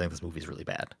say because I think this movie is really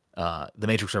bad. The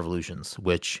Matrix Revolutions,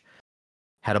 which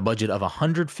had a budget of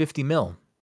 $150 million.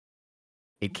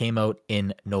 It came out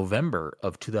in November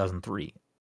of 2003.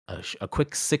 A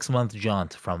quick 6-month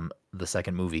jaunt from the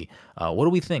second movie. What do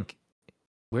we think?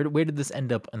 Where did this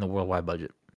end up in the worldwide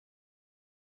budget?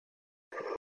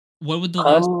 What would the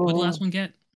last one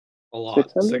get? A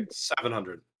lot.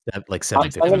 700. Like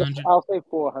 750. I'll say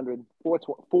 400.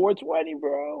 420,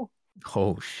 bro.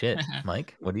 Oh shit,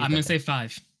 Mike. What do you? I'm gonna say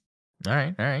 5. All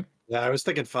right. Yeah, I was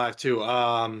thinking 5 too.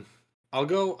 I'll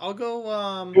go.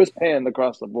 It was panned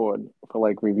across the board for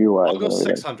like review wise. I'll go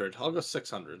 600. I'll go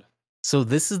 600. So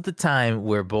this is the time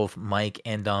where both Mike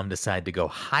and Dom decide to go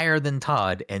higher than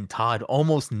Todd, and Todd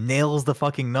almost nails the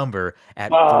fucking number at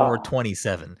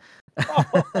 427.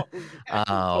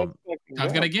 Todd's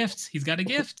got a gift. He's got a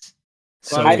gift.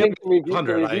 So I think the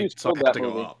reviews killed that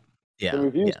movie. Yeah, the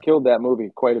reviews killed that movie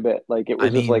quite a bit. Like it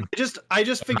was I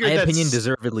just figured, in my opinion,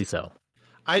 deservedly so.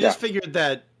 I just figured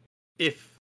that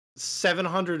if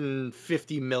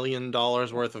 $750 million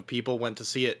worth of people went to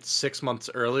see it 6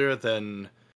 months earlier, then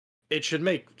it should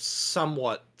make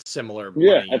somewhat similar money.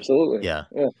 Yeah, absolutely. Yeah.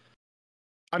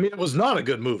 I mean, it was not a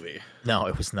good movie. No,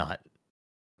 it was not.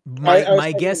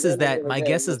 My guess is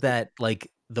that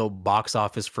like the box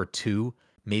office for 2,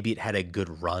 maybe it had a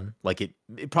good run. Like it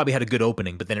probably had a good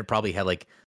opening, but then it probably had like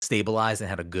stabilized and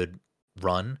had a good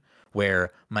run.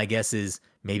 Where my guess is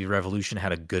maybe Revolution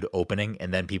had a good opening,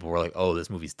 and then people were like, "Oh, this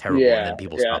movie's terrible," and then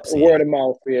people stopped seeing word it. of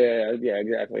mouth. Yeah,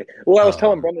 exactly. Well, I was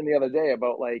telling Brendan the other day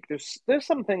about like there's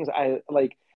some things I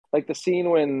like the scene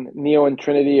when Neo and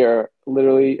Trinity are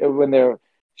literally when they're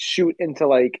shoot into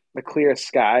like the clear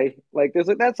sky. Like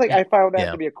that's like I found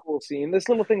that to be a cool scene. There's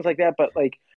little things like that, but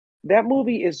like that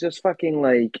movie is just fucking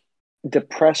like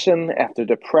depression after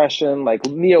depression. Like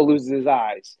Neo loses his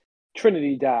eyes.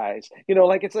 Trinity dies. You know,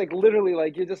 like it's like literally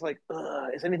like you're just like,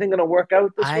 is anything gonna work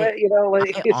out this way? You know,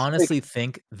 like I honestly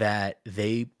think that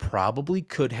they probably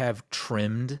could have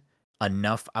trimmed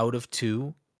enough out of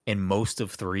 2 and most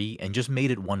of 3 and just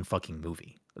made it one fucking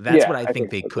movie. That's Yeah, what I I think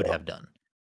think they so, could too. have done.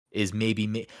 Is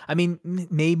maybe I mean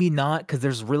maybe not, because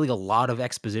there's really a lot of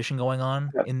exposition going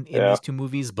on in Yeah. these two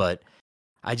movies, but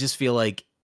I just feel like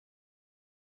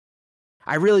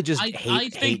I really just I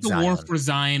think hate the War Zion. for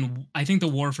Zion. I think the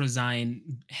War for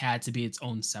Zion had to be its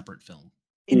own separate film.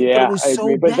 But it Yeah, was I so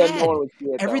agree. But then no bad. one would see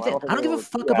it, though. Everything. think I don't give anyone a would.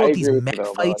 fuck Yeah, I about these agree with you, mech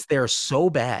though. But fights. They're so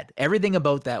bad. Everything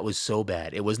about that was so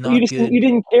bad. It was you not just good. you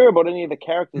didn't care about any of the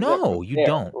characters. that No, were you there.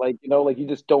 don't. Like like you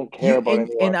just don't care about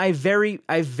anyone. And I very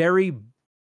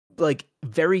like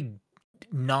very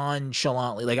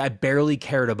nonchalantly, like I barely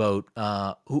cared about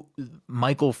who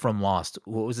Michael from Lost.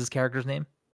 What was his character's name?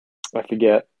 I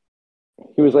forget.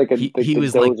 He was like He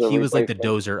was like the replacement.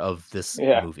 dozer of this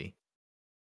Yeah. movie,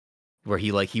 where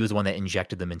he was the one that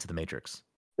injected them into the Matrix.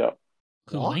 Yeah.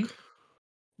 Who, Link?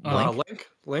 Link?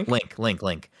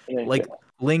 Link?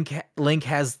 Link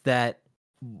has that.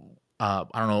 I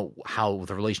don't know how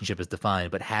the relationship is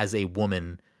defined, but has a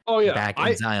woman Oh yeah, back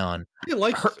in Zion. I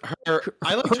liked her.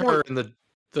 I liked her and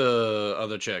the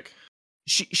other chick.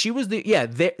 She was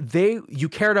they you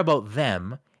cared about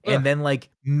them, and then like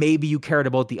maybe you cared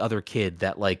about the other kid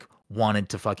that like wanted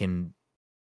to fucking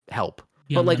help.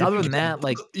 Yeah, but like man. other than that,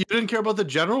 like You didn't care about the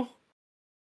general?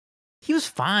 he was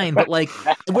fine, but like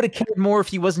I would have cared more if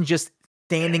he wasn't just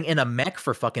standing in a mech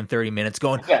for fucking 30 minutes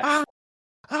going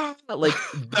like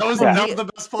That was the best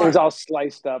It was part. all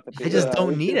sliced up. I just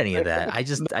don't need any of that. I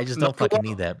just don't fucking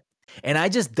need that. And I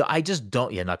just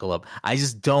don't knuckle up. I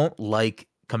just don't like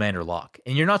Commander Locke.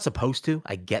 And you're not supposed to.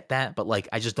 I get that, but like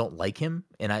I just don't like him.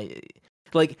 And I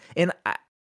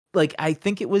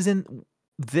think it was in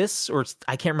this, or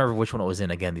I can't remember which one it was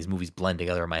in. Again, these movies blend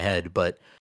together in my head, but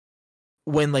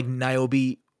when like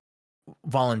Niobe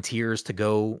volunteers to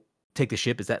go take the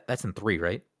ship, that's in 3,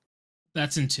 right?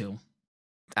 That's in 2.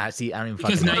 I see. I don't even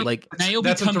Because fucking know. Like Niobe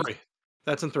That's in comes 3.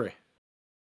 That's in 3.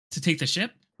 to take the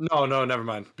ship. No, never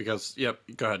mind. Because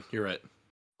go ahead. You're right.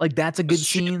 like that's a good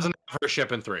She scene. doesn't have her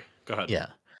ship in 3. Go ahead. Yeah.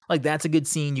 Like that's a good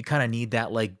scene. You kind of need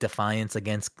that like defiance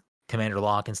against Commander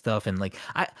Locke and stuff. And like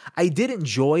I did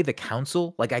enjoy the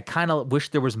council. Like I kind of wish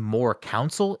there was more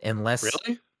council and less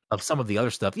Really? of some of the other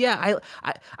stuff. Yeah,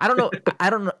 I don't know. I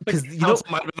don't know, because you know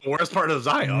might have been the worst part of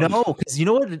Zion. No, because you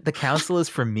know what the council is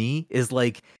for me is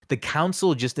like the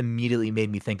council just immediately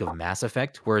made me think of Mass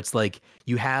Effect, where it's like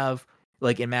you have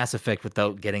like in Mass Effect,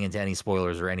 without getting into any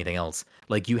spoilers or anything else,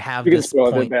 like you have this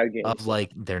point of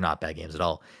like they're not bad games at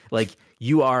all. Like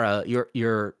you are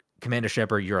you're Commander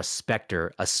Shepard, you're a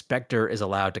Spectre. A Spectre is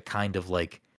allowed to kind of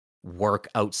like work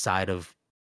outside of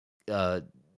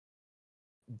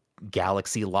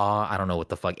galaxy law. I don't know what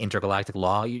the fuck, intergalactic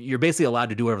law. You're basically allowed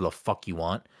to do whatever the fuck you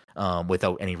want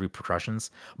without any repercussions.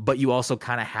 But you also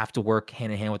kind of have to work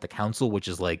hand in hand with the council, which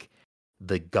is like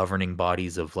the governing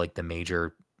bodies of like the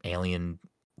major alien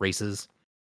races.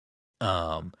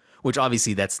 Which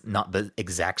obviously that's not the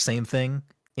exact same thing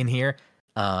in here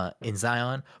in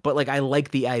Zion. But like I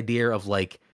like the idea of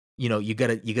like, you know, you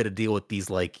gotta deal with these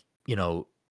like, you know,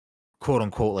 quote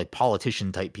unquote like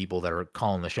politician type people that are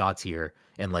calling the shots here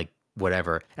and like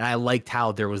whatever. And I liked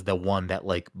how there was the one that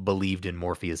like believed in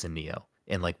Morpheus and Neo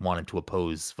and like wanted to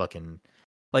oppose fucking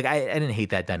like I didn't hate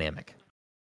that dynamic.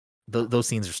 Those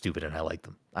scenes are stupid and I like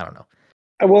them. I don't know.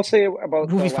 I will say about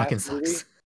The movie the fucking last sucks.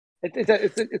 movie,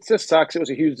 it just sucks. It was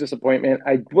a huge disappointment.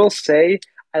 I will say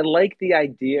I like the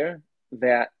idea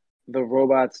that the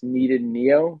robots needed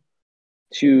Neo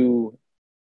to,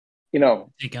 you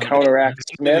know, counteract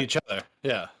Smith. Each other.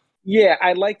 Yeah. Yeah,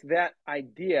 I like that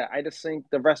idea. I just think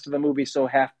the rest of the movie's so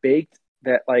half baked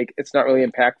that like it's not really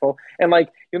impactful. And like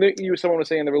someone was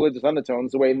saying the religious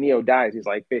undertones, the way Neo dies, he's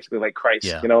like basically like Christ,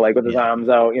 Yeah. you know, like with his arms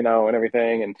out, you know, and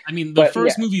everything. And I mean, the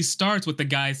first movie starts with the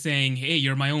guy saying, "Hey,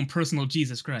 you're my own personal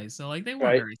Jesus Christ." So like they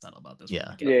weren't very subtle about this.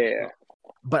 Yeah. Yeah.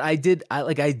 But I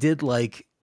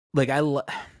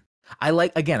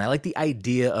like the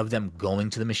idea of them going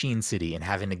to the Machine City and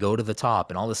having to go to the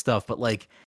top and all this stuff, but like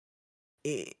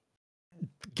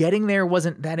getting there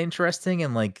wasn't that interesting,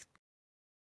 and like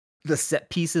the set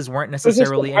pieces weren't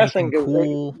necessarily anything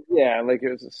cool. Yeah, like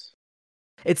it was just...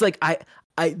 It's like I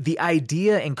the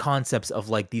idea and concepts of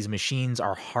like these machines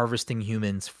are harvesting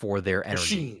humans for their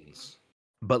energy. Machines.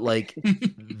 But like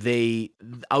they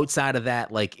outside of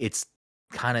that, like it's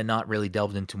kind of not really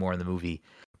delved into more in the movie.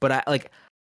 But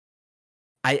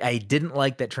I didn't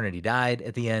like that Trinity died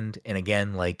at the end, and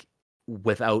again, like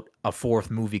without a fourth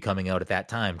movie coming out at that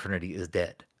time, Trinity is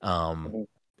dead.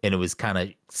 And it was kind of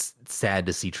sad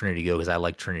to see Trinity go because I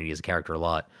like Trinity as a character a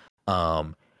lot.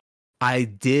 I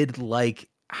did like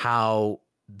how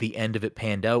the end of it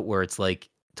panned out, where it's like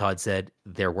Todd said,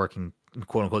 they're working,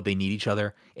 quote unquote, they need each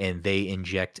other, and they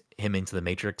inject him into the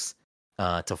Matrix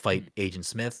to fight Agent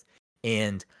Smith.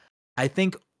 And I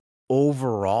think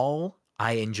overall,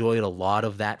 I enjoyed a lot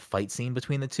of that fight scene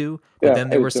between the two. But Yeah, then I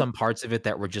there did were too. some parts of it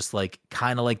that were just like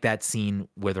kind of like that scene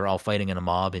where they're all fighting in a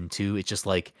mob. And two, it's just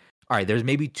like, all right, there's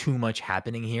maybe too much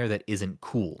happening here that isn't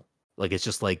cool. Like it's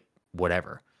just like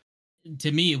whatever.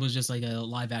 To me, it was just like a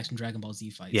live action Dragon Ball Z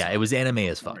fight. Yeah, so it was anime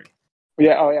as Alright. fuck.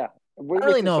 Yeah. Oh yeah. I don't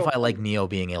really know if I like Neo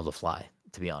being able to fly.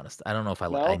 To be honest, I don't know if I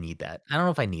No? need that. I don't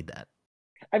know if I need that.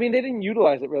 I mean, they didn't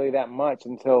utilize it really that much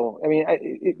until. I mean,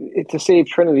 to save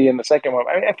Trinity in the second one.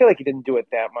 I mean, I feel like he didn't do it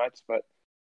that much, but.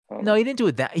 No, he didn't do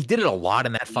it that. He did it a lot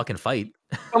in that fucking fight.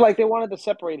 But like they wanted to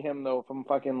separate him though from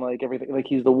fucking like everything. Like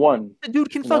he's the one. The dude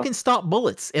can You know? fucking stop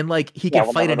bullets and like he Yeah, can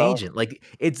we'll fight never an know. agent. Like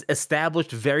it's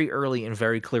established very early and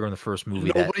very clear in the first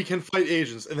movie Nobody can fight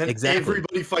agents, and then Exactly.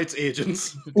 everybody fights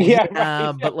agents. Yeah.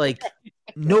 that but like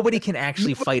nobody can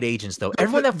actually fight agents though.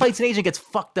 Everyone that fights an agent gets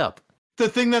fucked up. The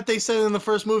thing that they said in the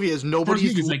first movie is nobody's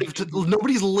movie's like-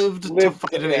 lived to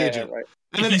fight an yeah, agent. Right.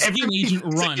 And if then you see an everybody agent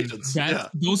fights run, agents.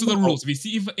 those are the rules. If you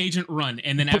see an agent run,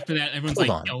 and then after that, everyone's Hold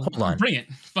like, on, "Yo, hold on. bring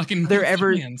it, fucking." Are there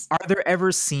ever hands." are there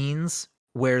ever scenes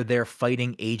where they're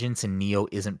fighting agents and Neo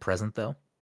isn't present though?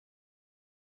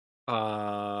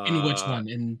 In which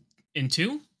one? In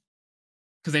 2?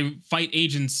 Because they fight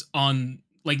agents on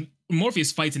like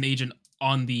Morpheus fights an agent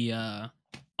on the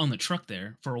truck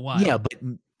there for a while. Yeah,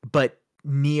 but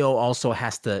Neo also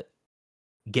has to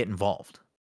get involved.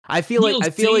 I feel Neo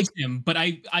like saves him, but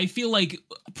I feel like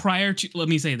prior to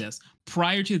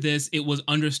this, it was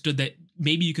understood that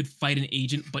maybe you could fight an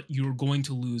agent, but you were going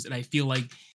to lose. And I feel like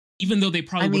even though they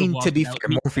probably I would have mean, lost to be out, fair,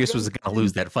 Morpheus was going to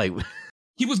lose that fight.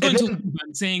 he was going to lose.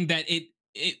 I'm saying that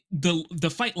the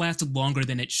fight lasted longer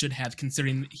than it should have,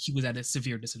 considering he was at a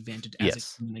severe disadvantage as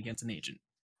Yes. a human against an agent.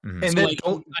 Mhm. And So, then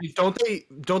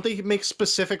like, don't they make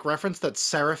specific reference that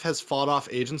Seraph has fought off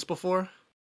agents before?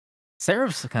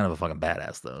 Seraph's kind of a fucking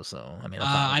badass though, so I mean, I'm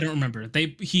fine I with don't remember.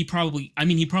 He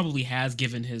probably has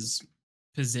given his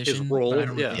position, role, but I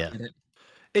don't remember yeah. if he did it.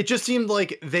 It just seemed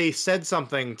like they said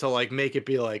something to like make it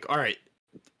be like, all right,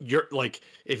 you're like,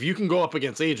 if you can go up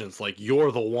against agents, like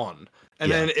you're the one. And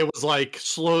Yeah. then it was like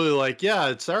slowly like,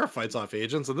 yeah, Sarah fights off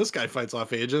agents, and this guy fights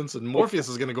off agents, and Morpheus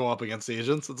is gonna go up against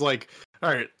agents. It's like, all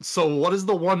right, so what does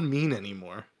the one mean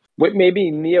anymore? What maybe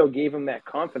Neo gave him that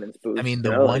confidence boost. I mean, you the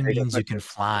know, one like, means you can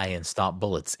fly and stop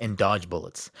bullets and dodge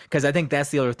bullets. Because I think that's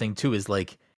the other thing too is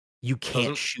like you can't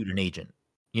Doesn't- shoot an agent.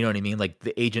 You know what I mean? Like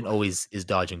the agent always is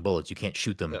dodging bullets. You can't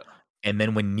shoot them. Yeah. And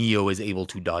then when Neo is able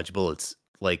to dodge bullets,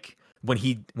 like when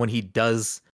he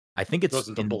does, I think it's goes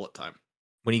into in- bullet time.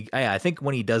 I think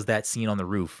when he does that scene on the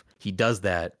roof, he does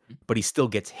that, but he still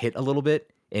gets hit a little bit.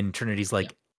 And Trinity's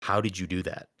like, "How did you do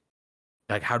that?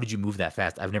 Like, how did you move that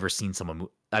fast? I've never seen someone move.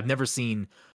 I've never seen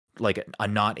like a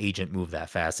not agent move that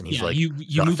fast." And he's Yeah, like, you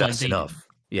 "Not move like fast they did. enough."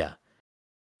 Yeah,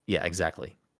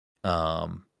 exactly.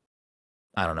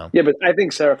 I don't know. Yeah, but I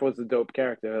think Seraph was a dope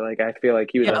character. Like I feel like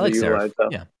he was Yeah, I like underutilized. Seraph. though.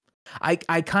 Yeah, I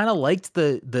kind of liked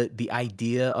the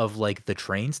idea of like the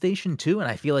train station too, and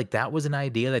I feel like that was an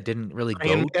idea that didn't really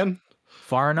Train go Man?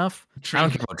 far enough. I Train-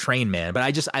 don't care about Train Man, but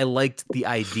I liked the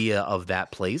idea of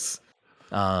that place.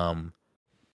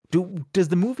 Does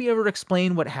the movie ever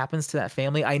explain what happens to that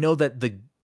family? I know that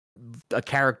a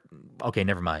character. Okay,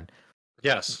 never mind.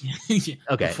 Yes. Yeah.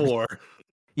 Okay, Before.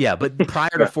 yeah, but prior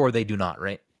to 4, they do not,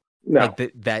 right? No, Like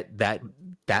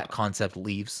that concept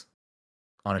leaves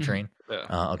on a Mhm. train.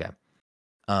 Yeah. Okay.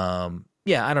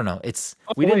 Yeah, I don't know. It's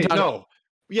Oh, we didn't wait, talk. no.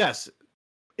 Yes,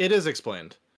 it is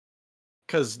explained.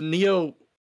 Because Neo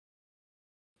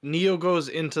goes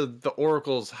into the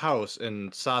Oracle's house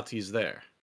and Sati's there.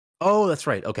 Oh, that's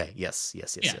right. Okay. Yes. Yeah,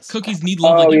 Yes. cookies need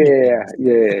love. oh like yeah,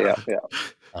 everything.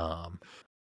 yeah.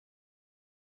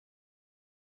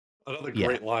 Another Yeah.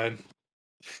 great line.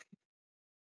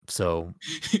 So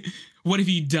What have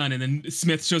you done? And then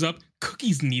Smith shows up.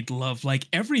 Cookies need love like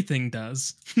everything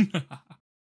does.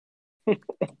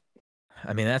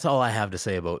 I mean, that's all I have to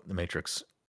say about the Matrix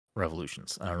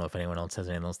Revolutions. I don't know if anyone else has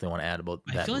anything else they want to add about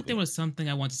that. I feel like there movie. was something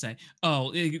I want to say.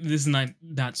 Oh, this is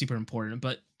not super important,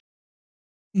 but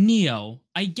Neo,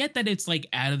 I get that it's like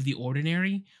out of the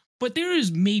ordinary, but there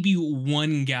is maybe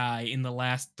one guy in the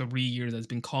last 3 years that's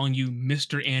been calling you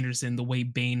Mr. Anderson the way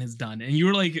Bane has done, and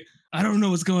you're like, I don't know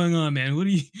what's going on, man. What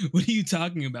are you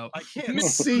talking about? I can't Mr.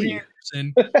 see.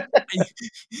 Anderson,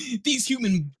 these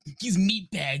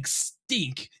meatbags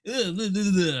stink. Ugh, ugh,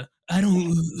 ugh, ugh. I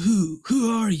don't. Who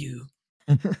are you,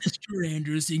 Mr.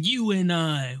 Anderson? You and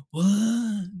I.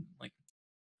 What? Like,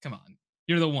 come on,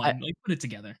 you're the one. Like, put it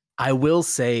together. I will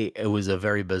say it was a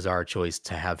very bizarre choice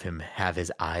to have him have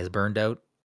his eyes burned out.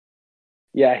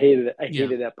 Yeah, I hated it. I Yeah.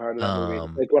 hated that part of that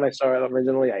movie. Like when I saw it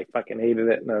originally, I fucking hated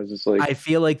it, and I was just like, I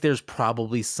feel like there's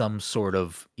probably some sort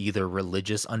of either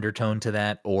religious undertone to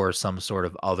that or some sort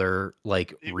of other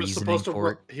like reasoning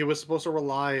for it. He was supposed to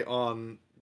rely on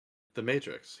the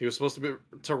Matrix. He was supposed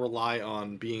to rely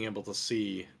on being able to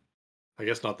see. I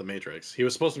guess not the Matrix. He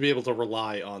was supposed to be able to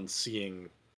rely on seeing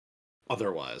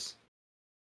otherwise.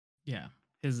 Yeah,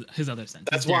 his other sense.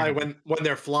 That's why when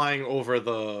they're flying over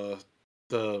the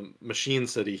machine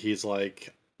city, he's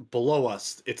like, below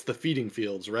us, it's the feeding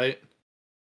fields, right?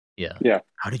 Yeah. Yeah.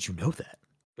 How did you know that?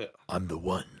 Yeah. I'm the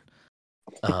one.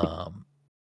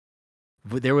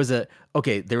 But there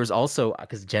was also,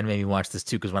 because Jen made me watch this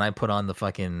too, because when I put on the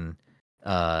fucking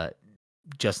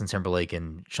Justin Timberlake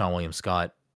and Sean William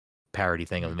Scott parody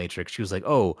thing of the Matrix, she was like,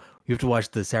 "Oh, you have to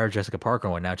watch the Sarah Jessica Parker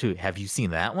one now too. Have you seen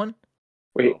that one?"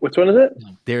 Wait, which one is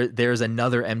it? There's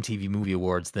another MTV Movie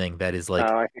Awards thing that is like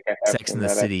I think I have Sex seen and the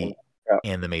that, City Yeah.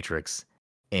 and the Matrix,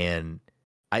 and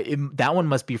that one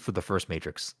must be for the first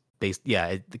Matrix.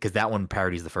 Because that one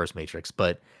parodies the first Matrix,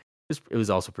 but it was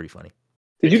also pretty funny.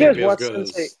 Did you guys watch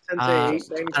Sensei 8? I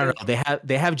don't know.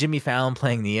 They have Jimmy Fallon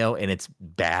playing Neo, and it's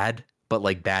bad, but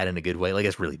like bad in a good way. Like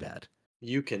it's really bad.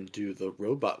 You can do the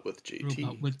robot with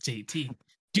JT.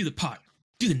 Do the part.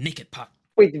 Do the naked part.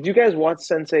 Wait, did you guys watch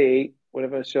Sensei 8?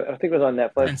 Whatever show, I think it was on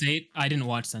Netflix. Sense8? I didn't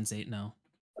watch Sense8, no.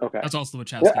 Okay. That's also the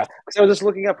Wachowski. Yeah, because I was just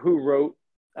looking up who wrote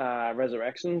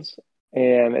Resurrections,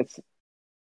 and it's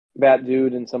that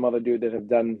dude and some other dude that have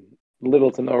done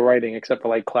little to no writing except for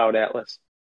like Cloud Atlas.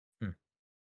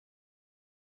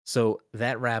 So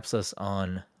that wraps us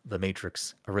on the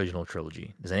Matrix original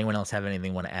trilogy. Does anyone else have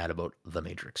anything want to add about the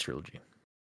Matrix trilogy?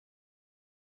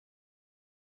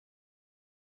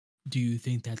 Do you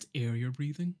think that's air you're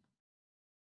breathing?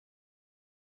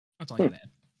 That's all I can add.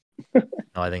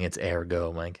 No, I think it's air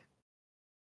go, Mike.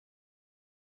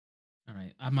 All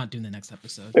right, I'm not doing the next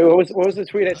episode. Wait, what was the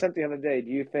tweet I sent the other day? Do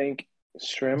you think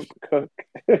shrimp cook?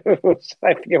 I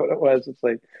forget what it was. It's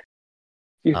like,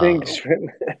 do you think shrimp?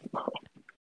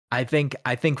 I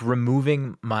think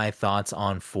removing my thoughts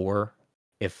on 4,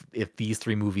 if these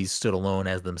 3 movies stood alone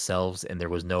as themselves and there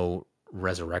was no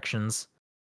resurrections,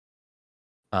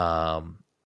 I'd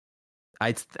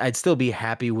still be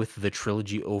happy with the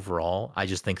trilogy overall. I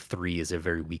just think 3 is a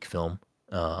very weak film.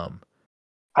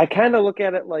 I kind of look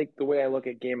at it like the way I look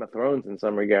at Game of Thrones in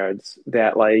some regards,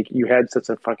 that like you had such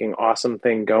a fucking awesome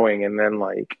thing going, and then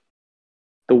like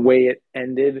the way it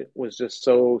ended was just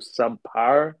so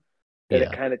subpar that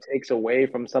it kind of takes away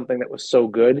from something that was so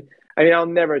good. I mean, I'll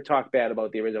never talk bad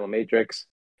about the original Matrix,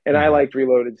 and I liked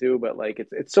Reloaded too, but like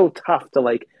it's so tough to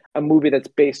like a movie that's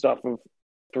based off of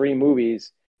 3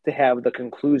 movies to have the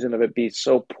conclusion of it be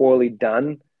so poorly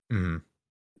done.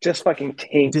 Just fucking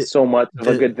taints so much of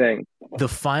a good thing. The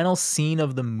final scene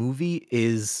of the movie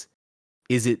is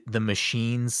it the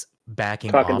machines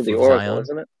backing talking off to the of Oracle, Zion?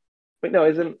 isn't it? Wait, no,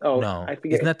 isn't? Oh, no, I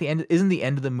forget. Isn't that the end? Isn't the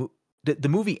end of the movie? The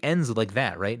movie ends like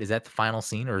that, right? Is that the final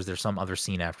scene, or is there some other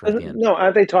scene after at the end? No,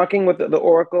 aren't they talking with the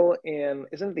Oracle, and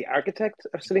isn't the architect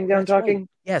sitting down talking? Right.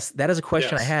 Yes, that is a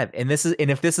question I have, and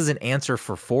if this is an answer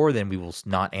for 4, then we will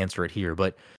not answer it here.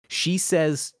 But she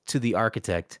says to the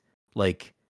architect,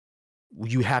 like,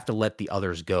 you have to let the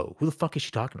others go. Who the fuck is she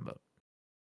talking about?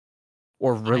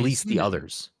 Or release the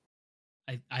others?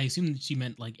 I assume that she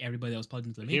meant like everybody that was plugged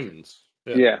into the humans.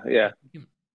 Yeah.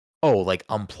 Oh, like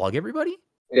unplug everybody?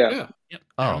 Yeah. Yep.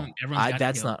 Oh,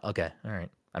 that's not okay. All right.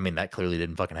 I mean, that clearly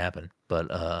didn't fucking happen. But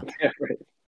yeah, right.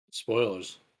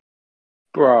 Spoilers,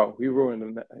 bro. We ruined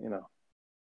them. You know.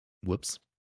 Whoops.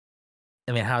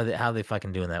 I mean, how are they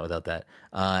fucking doing that without that?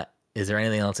 Is there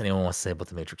anything else anyone wants to say about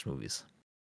the Matrix movies?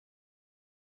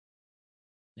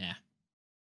 Yeah.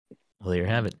 Well, there you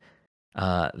have it.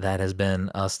 That has been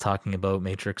us talking about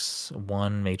Matrix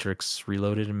 1, Matrix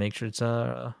Reloaded, and Matrix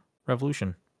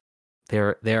Revolution.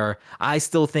 I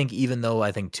still think, even though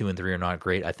I think 2 and 3 are not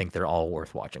great, I think they're all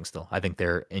worth watching still. I think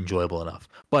they're enjoyable enough.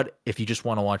 But if you just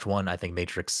want to watch one, I think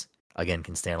Matrix, again,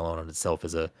 can stand alone on itself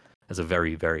as a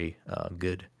very, very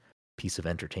good piece of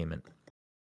entertainment.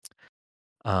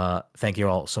 Thank you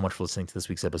all so much for listening to this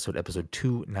week's episode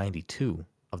 292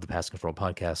 of the Pass Control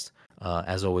Podcast.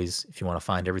 As always, if you want to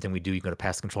find everything we do, you can go to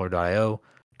passcontroller.io,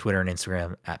 Twitter and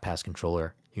Instagram at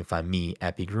passcontroller. You can find me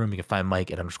at BigRoom. You can find Mike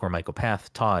at _MichaelPath,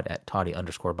 Todd at Toddy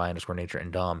 _by_nature,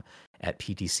 and Dom at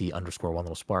PTC _one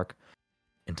little spark.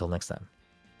 Until next time.